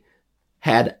Boutte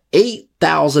had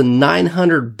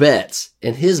 8,900 bets,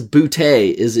 and his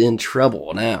Boutte is in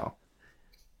trouble now.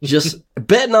 Just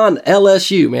betting on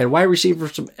LSU, man. Wide receiver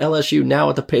from LSU now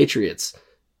with the Patriots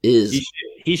is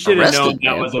he should have known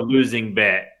that man. was a losing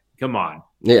bet. Come on.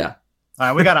 Yeah. All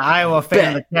right, we got an Iowa fan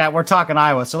in the chat. We're talking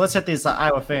Iowa, so let's hit this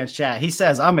Iowa fans chat. He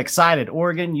says, I'm excited.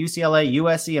 Oregon, UCLA,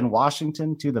 USC, and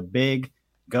Washington to the big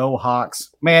go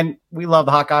Hawks. Man, we love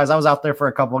the Hawkeyes. I was out there for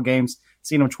a couple of games,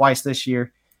 seen them twice this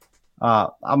year.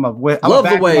 I'm love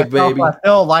the wave, baby. I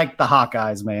still like the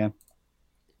Hawkeyes, man.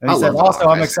 And he said, also,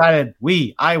 I'm excited.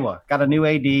 Iowa, got a new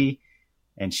AD,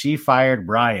 and she fired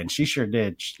Brian. She sure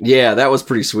did. Yeah, that was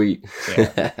pretty sweet.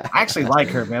 Yeah. I actually like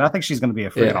her, man. I think she's going to be a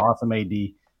freaking awesome AD.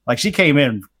 Like, she came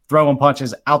in throwing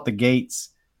punches out the gates.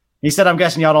 He said, I'm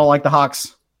guessing y'all don't like the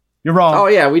Hawks. You're wrong. Oh,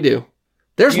 yeah, we do.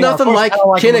 There's nothing like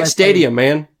Kinnick Stadium,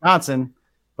 man. Wisconsin.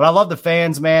 But I love the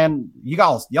fans, man.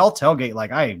 Y'all tailgate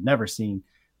like I have never seen.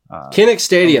 Kinnick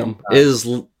Stadium is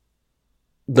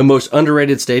the most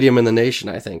underrated stadium in the nation,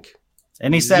 I think.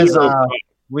 And he says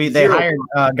they hired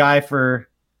a guy for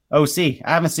OC. I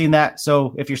haven't seen that.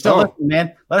 So if you're still listening,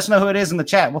 man, let us know who it is in the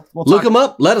chat. We'll look him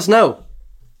up. Let us know.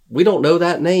 We don't know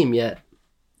that name yet.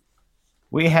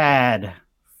 We had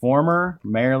former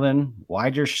Maryland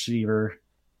wide receiver,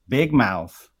 Big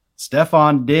Mouth,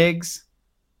 Stefon Diggs.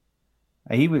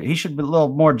 He should be a little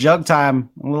more jug time,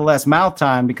 a little less mouth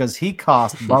time, because he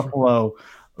cost Buffalo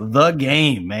the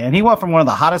game, man. He went from one of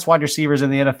the hottest wide receivers in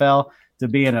the NFL to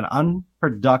being an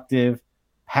unproductive,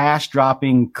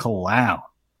 pass-dropping clown.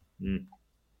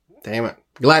 Damn it.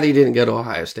 Glad he didn't go to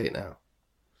Ohio State now.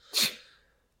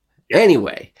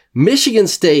 Anyway, Michigan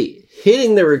State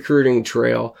hitting the recruiting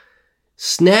trail,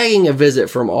 snagging a visit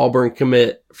from Auburn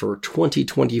Commit for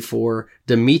 2024,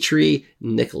 Dimitri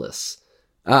Nicolas.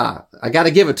 I got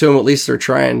to give it to him. At least they're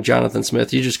trying, Jonathan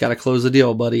Smith. You just got to close the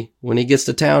deal, buddy. When he gets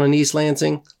to town in East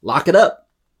Lansing, lock it up.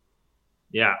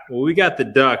 Yeah, well, we got the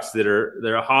Ducks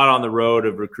they're hot on the road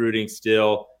of recruiting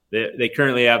still. They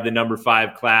currently have the number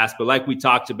 5 class, but like we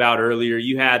talked about earlier,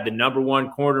 you had the number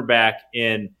 1 cornerback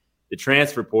in the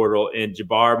transfer portal in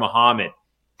Jabbar Muhammad.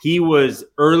 He was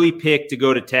early pick to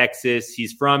go to Texas.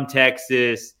 He's from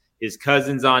Texas. His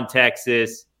cousin's on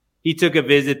Texas. He took a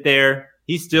visit there.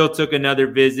 He still took another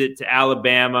visit to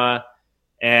Alabama,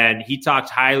 and he talked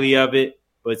highly of it.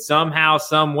 But somehow,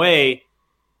 some way,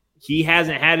 he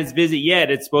hasn't had his visit yet.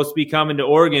 It's supposed to be coming to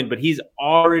Oregon, but he's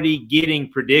already getting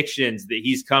predictions that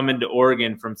he's coming to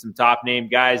Oregon from some top-name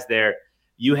guys there.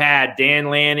 You had Dan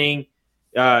Lanning,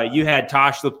 you had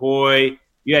Tosh Lapoy,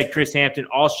 you had Chris Hampton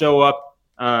all show up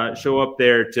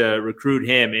there to recruit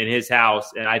him in his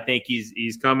house, and I think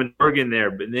he's coming to Oregon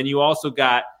there. But then you also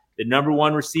got the number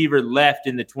 1 receiver left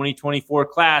in the 2024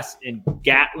 class in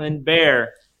Gatlin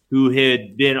Bear, who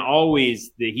had been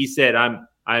always he said, I'm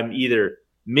either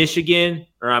Michigan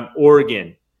or I'm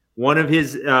Oregon. One of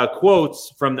his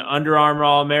quotes from the Under Armour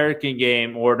All-American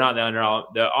game, or not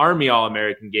the Army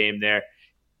All-American game there,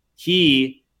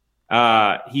 he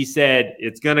said,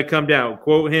 it's going to come down,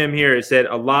 quote him here, it said,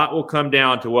 a lot will come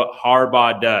down to what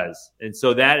Harbaugh does. And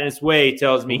so that in its way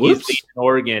tells me he's leading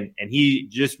Oregon, and he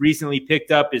just recently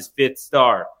picked up his 5th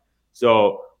star.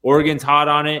 So Oregon's hot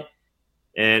on it,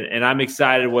 and I'm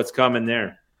excited what's coming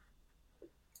there.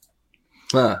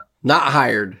 Not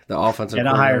hired, the offensive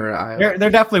coordinator. They're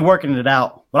definitely working it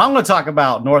out. But I'm going to talk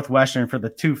about Northwestern for the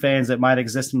 2 fans that might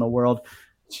exist in the world.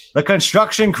 The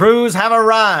construction crews have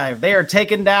arrived. They are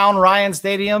taking down Ryan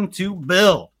Stadium to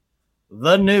build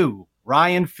the new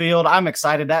Ryan Field. I'm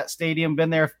excited. That stadium been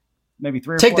there maybe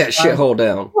 3 or 4 Take that times. shithole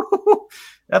down.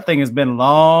 That thing has been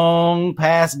long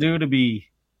past due to be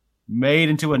made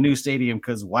into a new stadium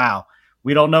because, wow,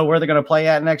 we don't know where they're going to play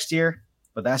at next year,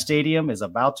 but that stadium is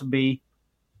about to be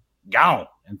gone,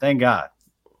 and thank God.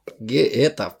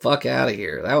 Get the fuck out of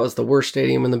here. That was the worst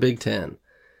stadium in the Big Ten.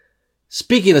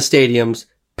 Speaking of stadiums,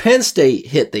 Penn State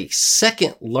hit the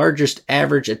 2nd largest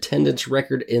average attendance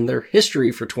record in their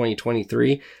history for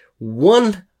 2023,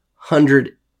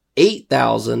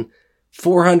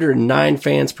 108,409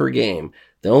 fans per game.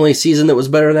 The only season that was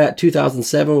better than that,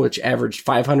 2007, which averaged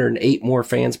 508 more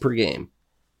fans per game.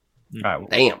 All right,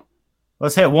 damn.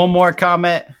 Let's hit one more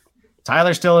comment.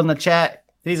 Tyler's still in the chat.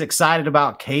 He's excited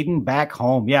about Caden back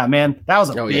home. Yeah, man, that was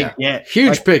a big get.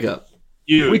 Huge pickup.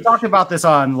 We talked about this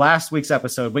on last week's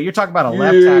episode, but you're talking about a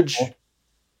left tackle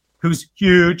who's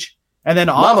huge. And then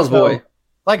Mama's boy.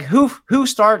 Like who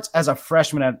starts as a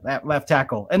freshman at left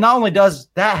tackle? And not only does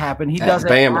that happen, he does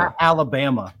it at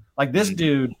Alabama. Like this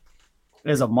dude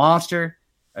is a monster.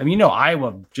 I mean,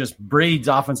 Iowa just breeds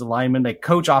offensive linemen. They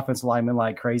coach offensive linemen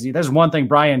like crazy. There's one thing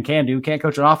Brian can do. Can't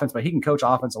coach an offense, but he can coach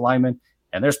offensive linemen.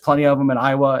 And there's plenty of them in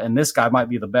Iowa, and this guy might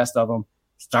be the best of them.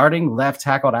 Starting left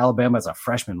tackle at Alabama as a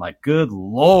freshman. Like, good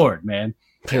Lord, man.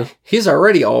 He's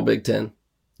already all Big Ten.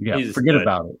 Yeah, forget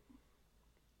about it.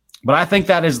 But I think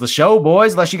that is the show,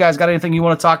 boys, unless you guys got anything you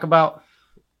want to talk about.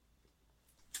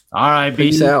 All right,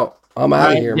 peace out. I'm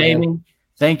out of here, man.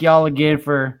 Thank y'all again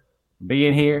for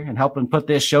being here and helping put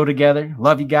this show together.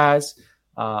 Love you guys.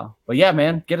 But yeah,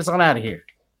 man, get us on out of here.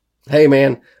 Hey,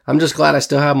 man, I'm just glad I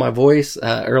still have my voice.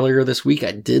 Earlier this week,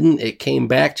 I didn't. It came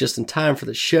back just in time for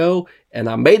the show, and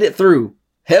I made it through.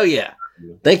 Hell yeah.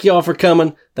 Thank you all for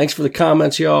coming. Thanks for the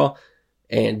comments, y'all.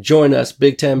 And join us,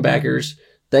 BigTen Backers.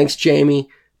 Thanks, Jamie.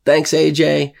 Thanks,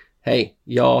 AJ. Hey,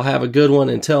 y'all have a good one.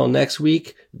 Until next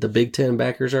week, the BigTen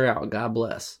Backers are out. God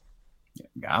bless.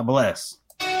 God bless.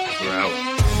 We're out.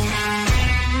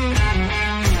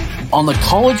 On the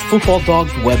College Football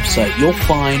Dogs website, you'll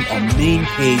find a main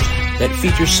page that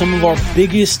features some of our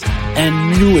biggest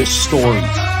and newest stories.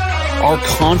 Our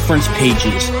conference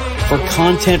pages for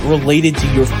content related to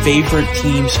your favorite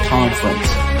team's conference.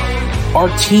 Our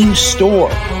team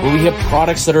store, where we have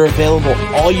products that are available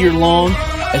all year long,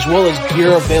 as well as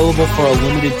gear available for a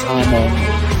limited time only.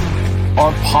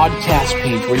 Our podcast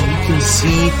page, where you can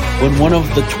see when one of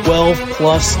the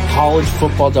 12-plus College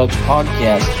Football Dogs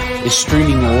podcasts is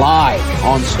streaming live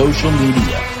on social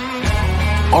media.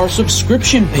 Our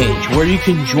subscription page, where you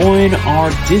can join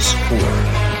our Discord.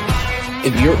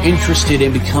 If you're interested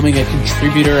in becoming a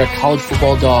contributor at College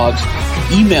Football Dogs,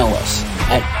 email us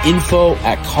at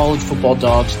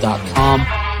info@collegefootballdogs.com.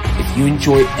 If you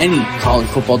enjoy any College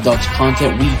Football Dogs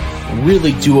content, we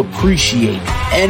really do appreciate any